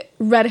Ty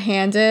Red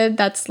Handed.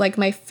 That's like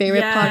my favorite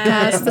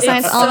Yes, podcast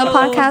besides it's all the so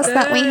podcasts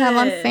that we have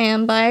on good.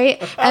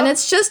 Fanbyte. And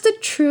it's just a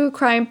true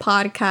crime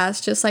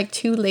podcast, just like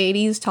 2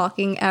 ladies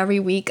talking every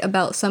week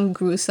about some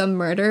gruesome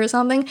murder or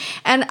something.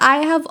 And I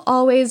have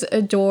always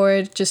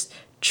adored just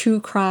true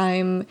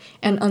crime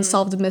and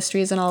unsolved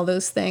mysteries and all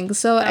those things.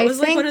 So That I was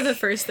think like one of the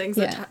first things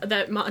yeah.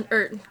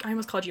 I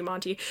almost called you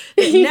Monty,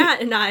 that Nat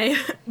and I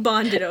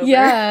bonded over.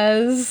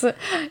 Yes.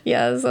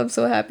 Yes, I'm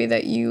so happy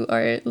that you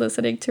are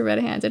listening to Red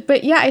Handed.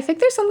 But yeah, I think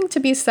there's something to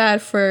be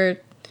said for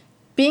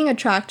being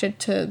attracted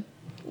to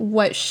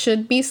what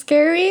should be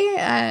scary.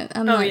 I'm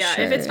Oh not yeah,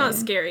 sure. if it's not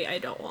scary, I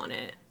don't want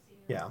it.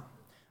 Yeah.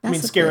 I That's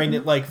mean, the scaring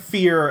thing. it, like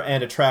fear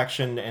and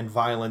attraction and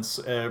violence,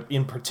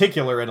 in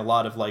particular, in a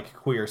lot of like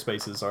queer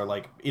spaces, are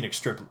like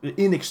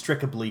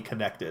inextricably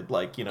connected.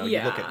 Like, you know,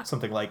 you look Yeah. at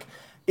something like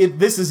it.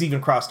 This is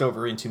even crossed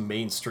over into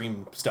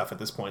mainstream stuff at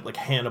this point. Like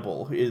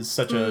Hannibal is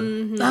such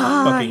a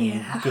fucking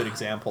yeah. good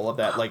example of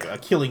that.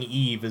 Like, Killing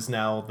Eve is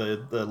now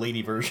the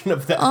lady version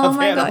of that. Oh of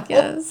my Hannibal. god,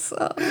 yes.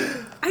 Oh.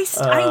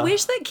 I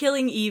wish that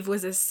Killing Eve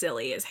was as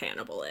silly as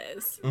Hannibal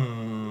is.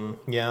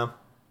 Yeah.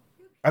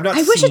 I've not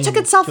I wish it seen took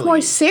itself Killing more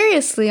Eve.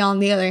 seriously, on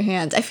the other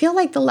hand. I feel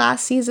like the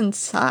last season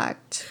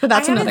sucked. But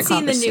that's I another haven't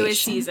seen the conversation.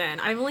 newest season.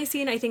 I've only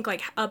seen, I think,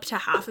 like up to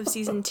half of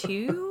season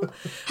 2.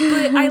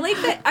 But I like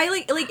that. I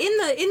like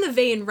in the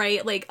vein,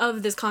 right, like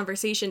of this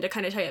conversation, to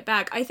kind of tie it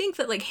back. I think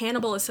that like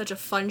Hannibal is such a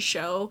fun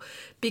show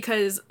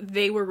because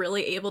they were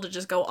really able to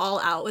just go all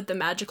out with the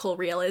magical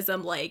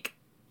realism. Like,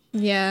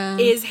 Yeah.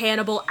 is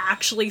Hannibal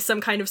actually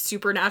some kind of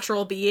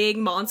supernatural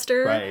being,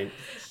 monster? Right.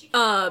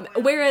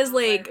 Whereas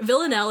like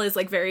Villanelle is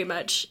like very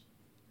much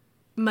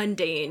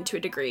mundane to a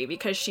degree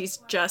because she's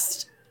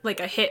just like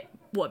a hit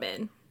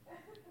woman.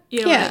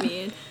 You know what I Yeah.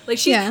 mean?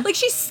 Like Yeah.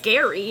 she's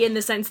scary in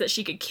the sense that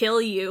she could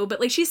kill you, but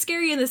like she's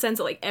scary in the sense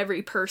that like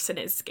every person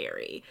is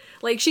scary.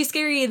 Like she's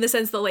scary in the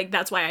sense that like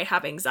that's why I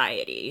have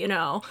anxiety, you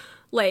know?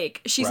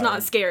 Like she's Right.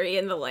 not scary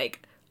in the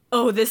like,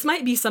 oh, this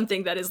might be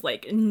something that is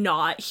like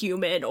not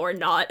human or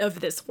not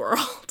of this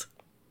world.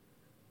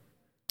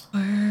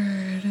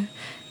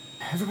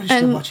 Everybody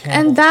should watch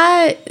Hannibal. And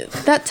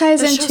that ties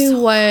show's into so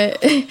what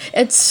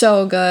it's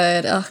so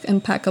good. Ugh,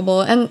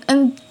 impeccable.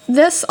 And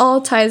this all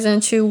ties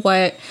into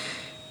what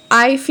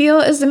I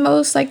feel is the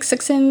most like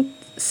succinct.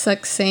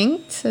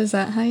 Is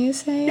that how you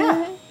say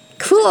Yeah. it?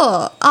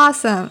 Cool.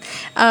 Awesome.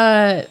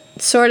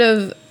 Sort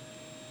of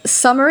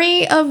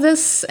summary of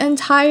this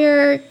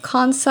entire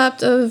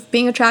concept of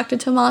being attracted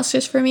to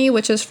monsters for me,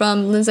 which is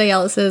from Lindsay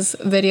Ellis's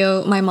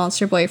video My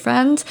Monster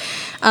Boyfriend,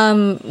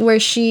 where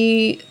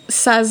she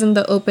says in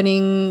the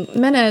opening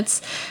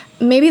minutes,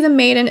 maybe the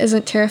maiden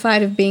isn't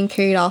terrified of being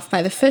carried off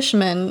by the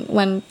fisherman,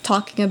 when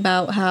talking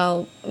about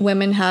how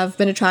women have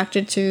been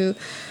attracted to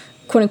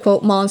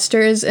quote-unquote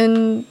monsters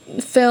in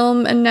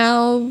film, and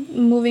now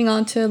moving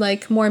on to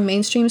like more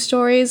mainstream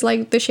stories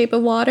like The Shape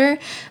of Water.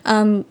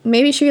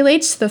 Maybe she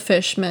relates to the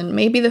fishman.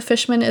 Maybe the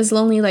fishman is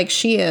lonely like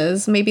she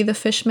is. Maybe the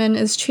fishman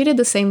is treated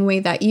the same way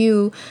that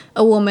you,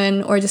 a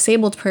woman or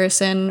disabled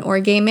person or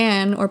a gay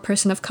man or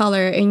person of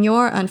color in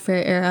your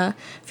unfair era,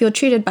 feel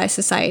treated by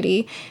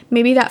society.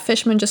 Maybe that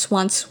fishman just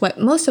wants what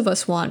most of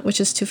us want,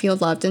 which is to feel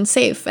loved and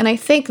safe. And I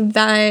think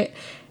that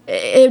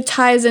it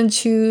ties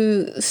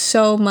into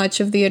so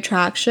much of the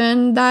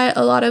attraction that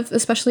a lot of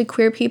especially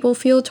queer people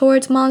feel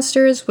towards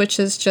monsters, which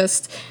is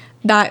just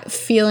that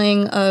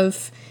feeling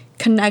of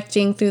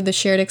connecting through the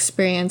shared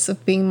experience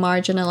of being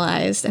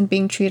marginalized and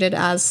being treated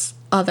as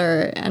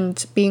other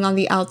and being on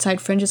the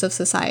outside fringes of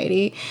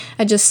society,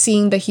 and just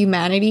seeing the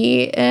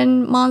humanity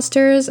in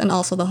monsters and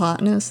also the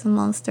hotness in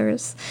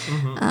monsters.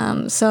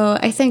 So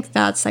I think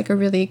that's like a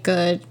really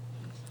good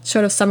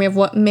sort of summary of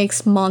what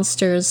makes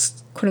monsters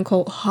quote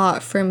unquote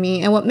hot for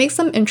me and what makes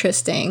them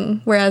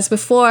interesting. Whereas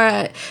before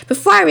I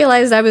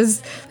realized I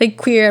was like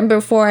queer, and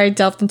before I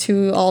delved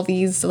into all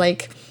these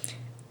like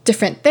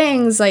different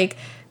things, like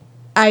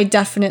I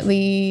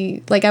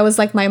definitely, like, I was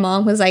like, my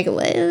mom was like,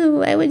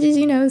 well, I would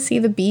just, see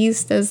the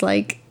beast as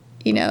like,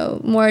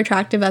 more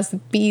attractive as the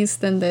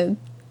beast than the,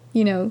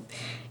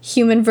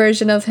 human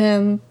version of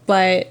him.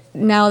 But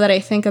now that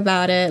I think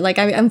about it, like,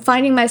 I'm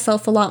finding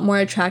myself a lot more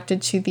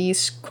attracted to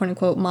these quote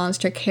unquote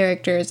monster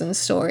characters and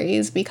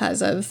stories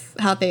because of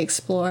how they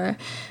explore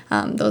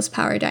those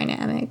power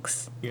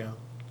dynamics. Yeah.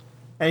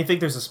 And I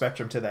think there's a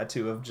spectrum to that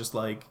too, of just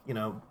like,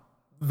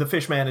 the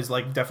Fishman is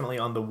like definitely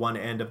on the one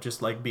end of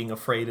just like being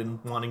afraid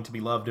and wanting to be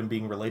loved and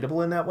being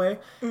relatable in that way.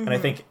 And I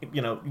think,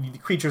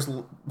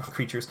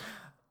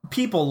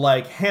 people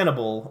like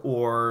Hannibal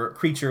or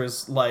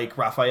creatures like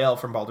Raphael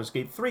from Baldur's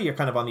Gate 3 are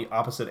kind of on the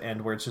opposite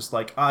end, where it's just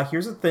like,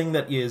 here's a thing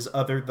that is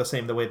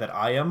the way that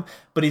I am,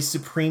 but is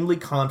supremely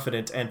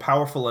confident and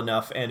powerful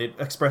enough, and it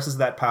expresses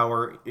that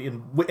power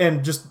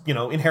and just,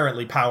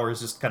 inherently power is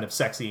just kind of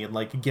sexy, and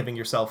like giving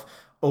yourself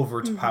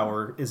over to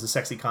power is a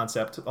sexy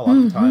concept a lot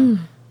of the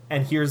time.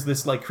 And here's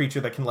this like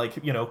creature that can like,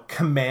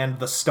 command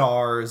the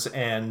stars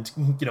and,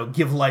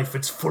 give life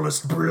its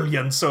fullest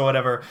brilliance or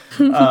whatever.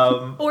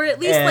 Or at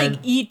least like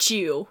eat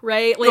you,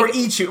 right? Like, or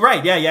eat you,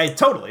 right? Yeah,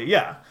 totally,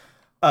 yeah.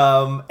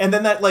 And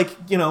then that like,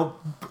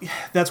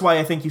 that's why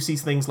I think you see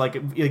things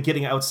like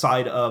getting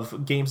outside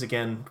of games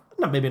again.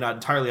 Maybe not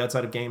entirely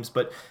outside of games,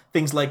 but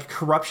things like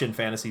corruption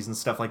fantasies and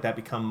stuff like that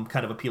become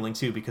kind of appealing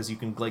too, because you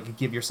can like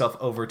give yourself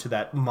over to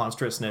that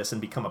monstrousness and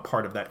become a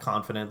part of that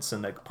confidence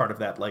and like part of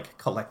that like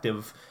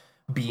collective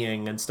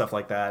being and stuff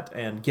like that,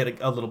 and get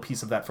a little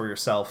piece of that for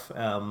yourself.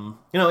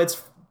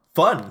 It's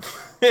fun.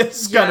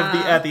 It's kind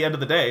of at the end of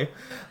the day,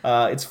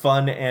 it's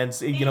fun, and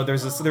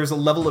there's a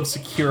level of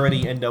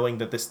security in knowing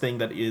that this thing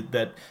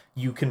that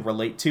you can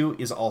relate to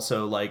is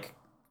also like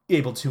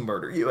able to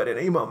murder you at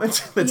any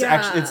moment.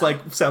 Actually, it's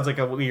like, sounds like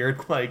a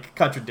weird like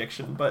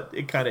contradiction, but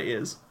it kind of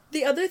is.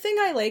 The other thing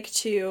I like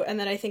too, and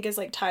that I think is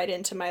like tied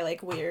into my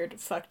like weird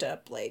fucked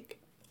up like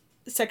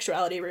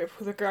sexuality with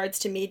regards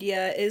to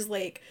media, is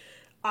like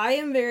I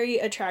am very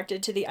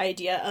attracted to the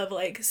idea of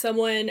like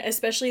someone,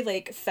 especially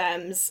like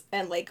femmes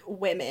and like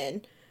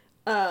women,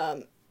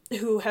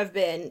 who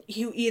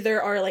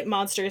either are like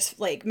monsters,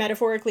 like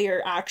metaphorically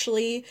or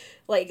actually,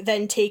 like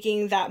then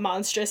taking that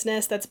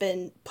monstrousness that's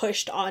been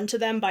pushed onto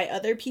them by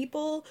other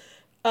people,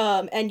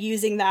 and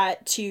using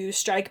that to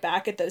strike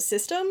back at those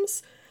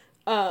systems.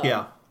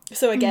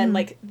 So again,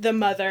 like the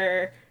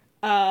mother,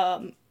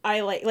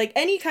 I like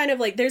any kind of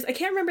like, I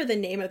can't remember the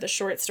name of the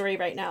short story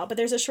right now, but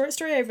there's a short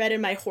story I read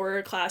in my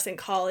horror class in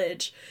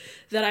college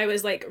that I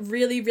was like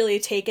really, really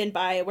taken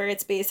by, where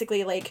it's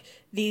basically like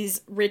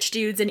these rich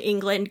dudes in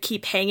England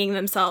keep hanging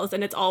themselves,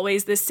 and it's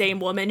always the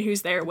same woman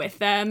who's there with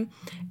them.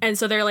 And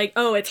so they're like,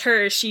 oh, it's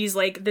her. She's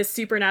like this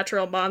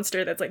supernatural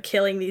monster that's like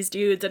killing these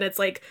dudes. And it's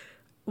like,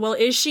 well,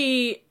 is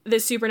she the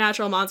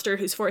supernatural monster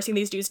who's forcing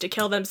these dudes to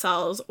kill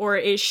themselves, or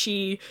is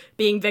she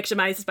being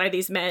victimized by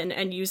these men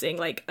and using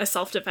like a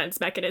self-defense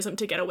mechanism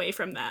to get away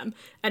from them?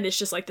 And it's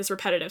just like this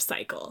repetitive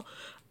cycle.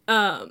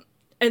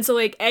 And so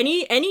like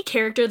any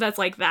character that's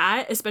like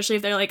that, especially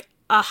if they're like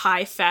a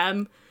high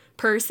femme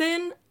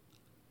person,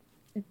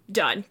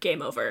 done,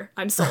 game over,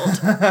 I'm sold.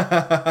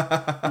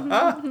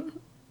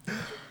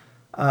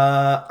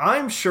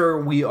 I'm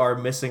sure we are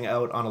missing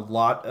out on a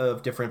lot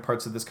of different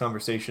parts of this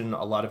conversation,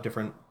 a lot of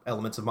different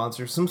elements of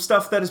monsters, some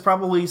stuff that is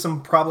probably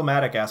some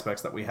problematic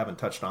aspects that we haven't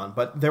touched on,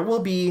 but there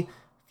will be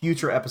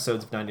future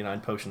episodes of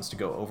 99 Potions to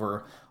go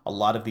over a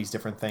lot of these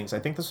different things. I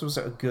think this was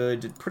a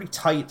good, pretty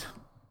tight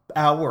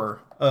hour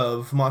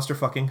of monster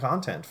fucking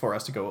content for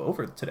us to go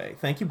over today.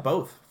 Thank you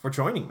both for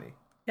joining me.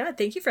 Yeah,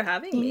 thank you for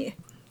having me.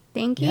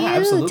 Thank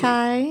you,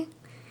 Ty.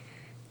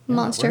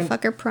 Monster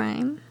Fucker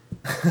Prime.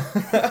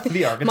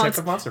 The architect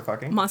of monster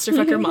fucking. Monster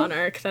Fucker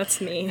Monarch, that's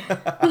me.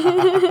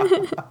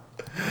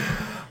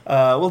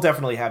 We'll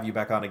definitely have you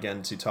back on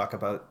again to talk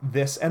about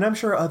this, and I'm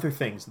sure other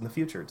things in the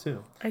future,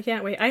 too. I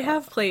can't wait. I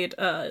have played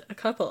a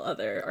couple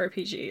other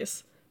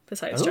RPGs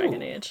besides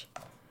Dragon Age.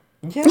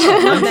 Yeah,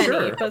 not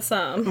many, but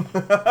some.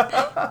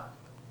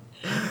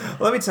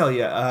 Let me tell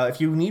you,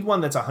 if you need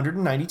one that's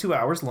 192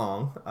 hours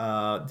long,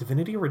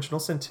 Divinity Original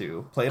Sin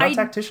 2, play it on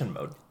Tactician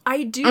mode.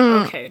 I do.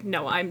 Okay,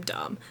 no, I'm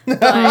dumb.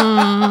 But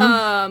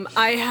I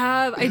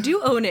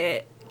do own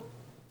it,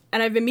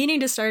 and I've been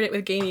meaning to start it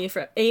with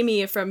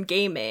Amy from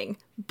gaming,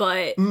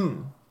 but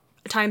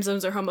time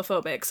zones are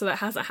homophobic, so that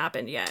hasn't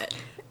happened yet.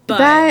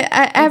 But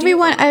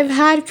I've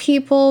had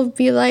people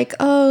be like,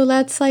 "Oh,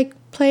 let's like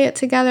play it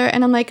together,"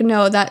 and I'm like,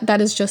 no,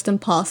 that is just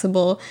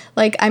impossible.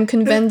 Like, I'm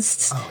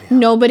convinced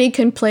nobody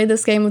can play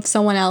this game with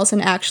someone else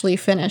and actually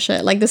finish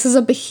it. Like, this is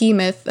a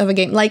behemoth of a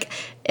game. Like,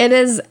 it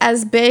is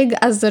as big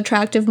as the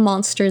attractive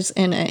monsters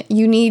in it.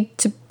 You need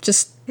to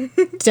just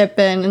dip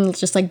in and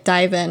just like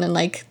dive in and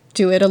like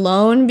do it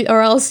alone,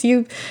 or else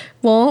you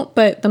won't.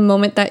 But the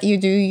moment that you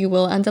do, you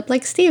will end up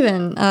like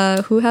Steven,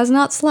 who has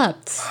not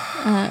slept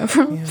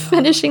from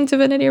finishing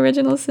Divinity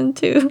Original Sin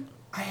 2.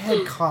 I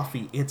had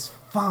coffee. It's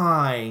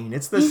fine.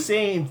 It's the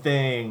same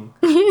thing.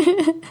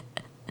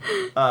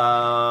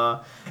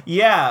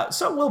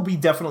 So we'll be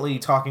definitely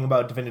talking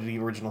about Divinity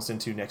Original Sin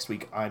 2 next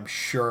week, I'm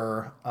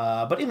sure.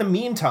 But in the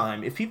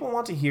meantime, if people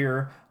want to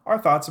hear our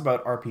thoughts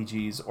about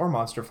RPGs or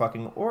monster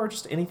fucking or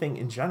just anything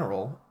in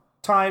general,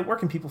 Ty, where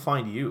can people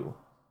find you?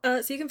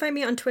 So you can find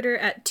me on Twitter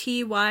at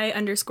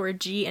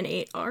TY_G and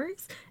 8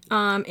 Rs.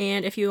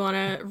 And if you want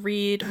to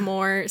read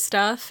more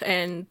stuff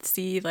and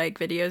see like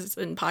videos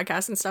and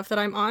podcasts and stuff that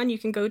I'm on, you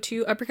can go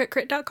to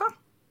uppercutcrit.com.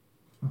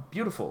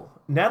 Beautiful.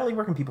 Natalie,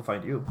 where can people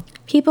find you?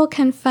 People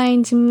can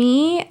find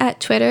me at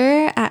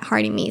Twitter at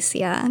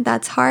Heartymecia.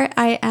 That's Heart,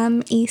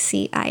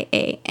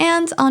 IMECIA.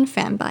 And on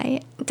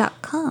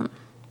fanbyte.com.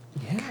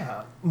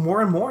 Yeah.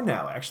 More and more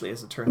now, actually,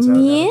 as it turns out.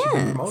 Yes. Now that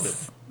you've been promoted.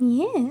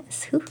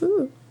 Yes.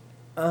 Hoo-hoo.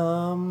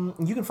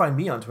 You can find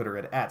me on Twitter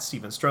at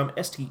Stevenstrom,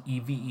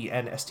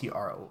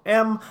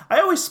 STEVENSTROM. I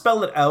always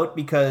spell it out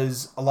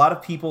because a lot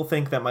of people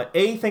think that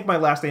my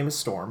last name is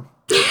Storm.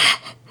 I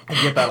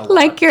get that a lot.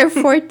 Like your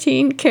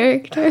 14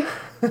 character.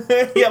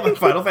 Yeah, my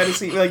Final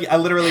Fantasy. Like, I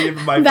literally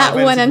my that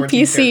Final one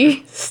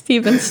Fantasy NPC,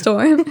 Steven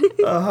Storm.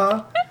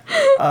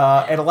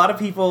 And a lot of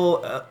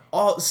people,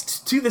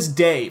 to this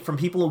day, from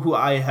people who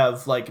I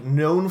have like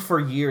known for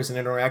years and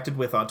interacted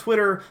with on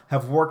Twitter,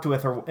 have worked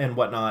with and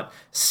whatnot,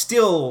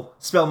 still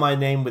spell my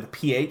name with a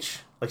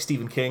PH, like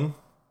Stephen King.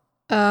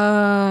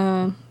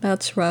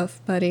 That's rough,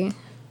 buddy.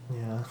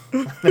 Yeah,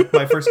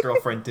 my first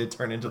girlfriend did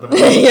turn into the moon.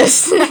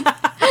 Yes.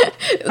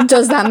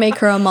 Does that make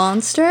her a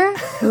monster?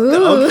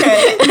 Ooh.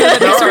 Okay.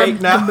 All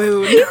right, now. The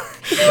moon.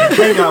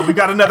 Hang on, we've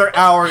got another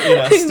hour in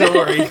us. Don't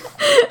worry.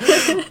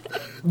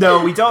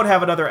 No, we don't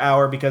have another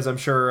hour because I'm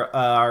sure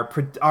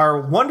our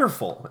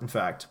wonderful, in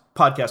fact,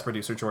 podcast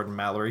producer Jordan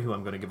Mallory, who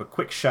I'm going to give a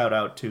quick shout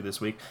out to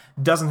this week,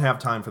 doesn't have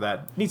time for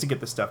that. Needs to get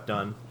this stuff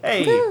done.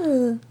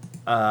 Hey,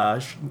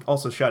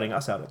 also shouting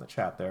us out in the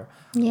chat there.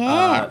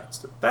 Yeah.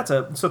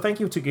 So thank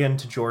you again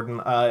to Jordan.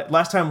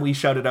 Last time we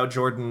shouted out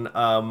Jordan,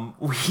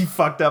 we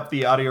fucked up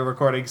the audio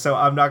recording, so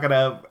I'm not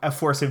gonna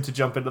force him to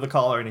jump into the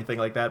call or anything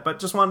like that. But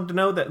just wanted to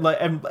know that,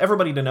 and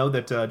everybody to know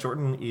that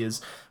Jordan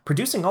is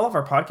producing all of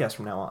our podcasts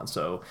from now on.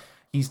 So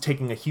he's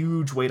taking a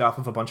huge weight off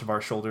of a bunch of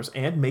our shoulders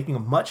and making a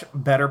much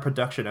better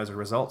production as a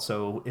result.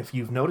 So if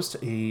you've noticed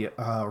a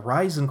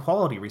rise in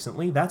quality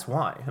recently, that's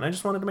why. And I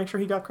just wanted to make sure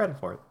he got credit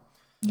for it.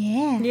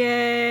 Yeah.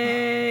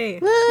 Yay!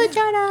 Woo,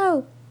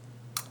 Jordo!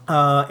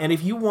 And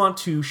if you want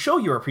to show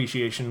your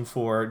appreciation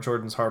for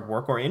Jordan's hard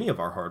work or any of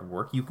our hard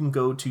work, you can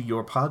go to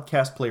your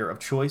podcast player of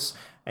choice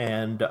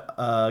and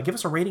give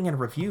us a rating and a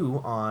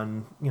review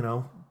on,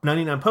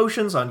 99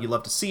 Potions, on You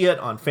Love to See It,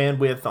 on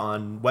Fanwidth,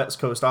 on West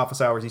Coast Office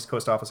Hours, East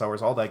Coast Office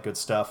Hours, all that good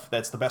stuff.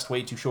 That's the best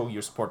way to show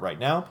your support right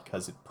now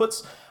because it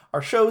puts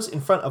our shows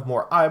in front of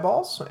more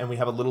eyeballs, and we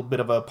have a little bit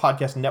of a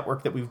podcast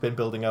network that we've been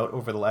building out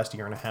over the last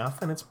year and a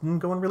half, and it's been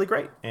going really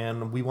great,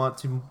 and we want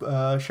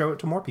to show it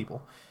to more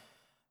people.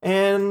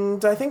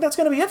 And I think that's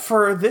going to be it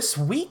for this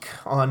week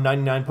on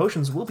 99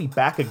 Potions. We'll be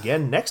back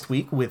again next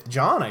week with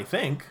John, I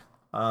think,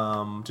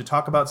 to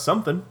talk about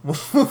something.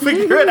 We'll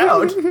figure it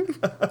out.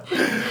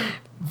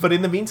 But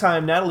in the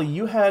meantime, Natalie,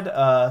 you had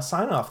a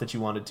sign-off that you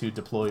wanted to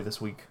deploy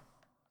this week,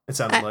 it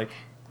sounded like.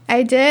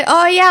 I did?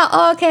 Oh, yeah.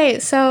 Oh, okay.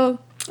 So...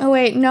 Oh,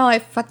 wait, no, I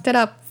fucked it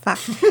up. Fuck.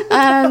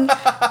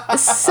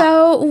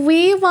 So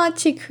we want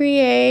to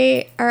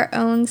create our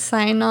own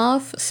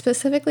sign-off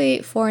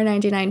specifically for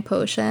 99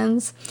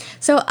 Potions.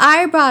 So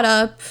I brought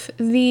up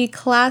the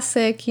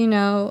classic,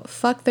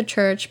 fuck the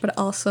church, but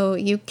also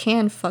you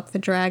can fuck the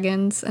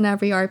dragons in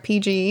every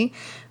RPG.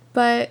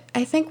 But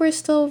I think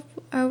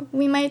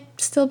we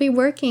might still be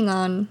working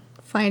on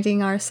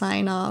finding our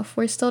sign-off.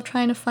 We're still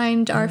trying to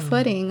find our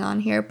footing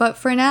on here. But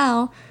for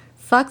now,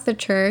 fuck the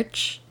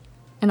church.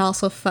 And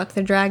also fuck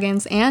the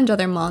dragons and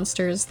other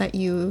monsters that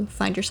you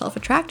find yourself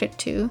attracted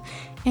to.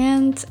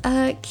 And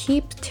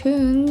keep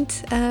tuned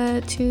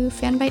to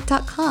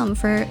fanbyte.com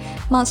for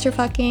monster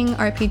fucking,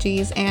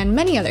 RPGs, and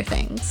many other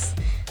things.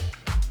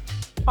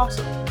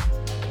 Awesome.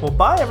 Well,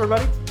 bye,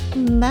 everybody.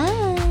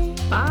 Bye.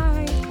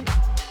 Bye.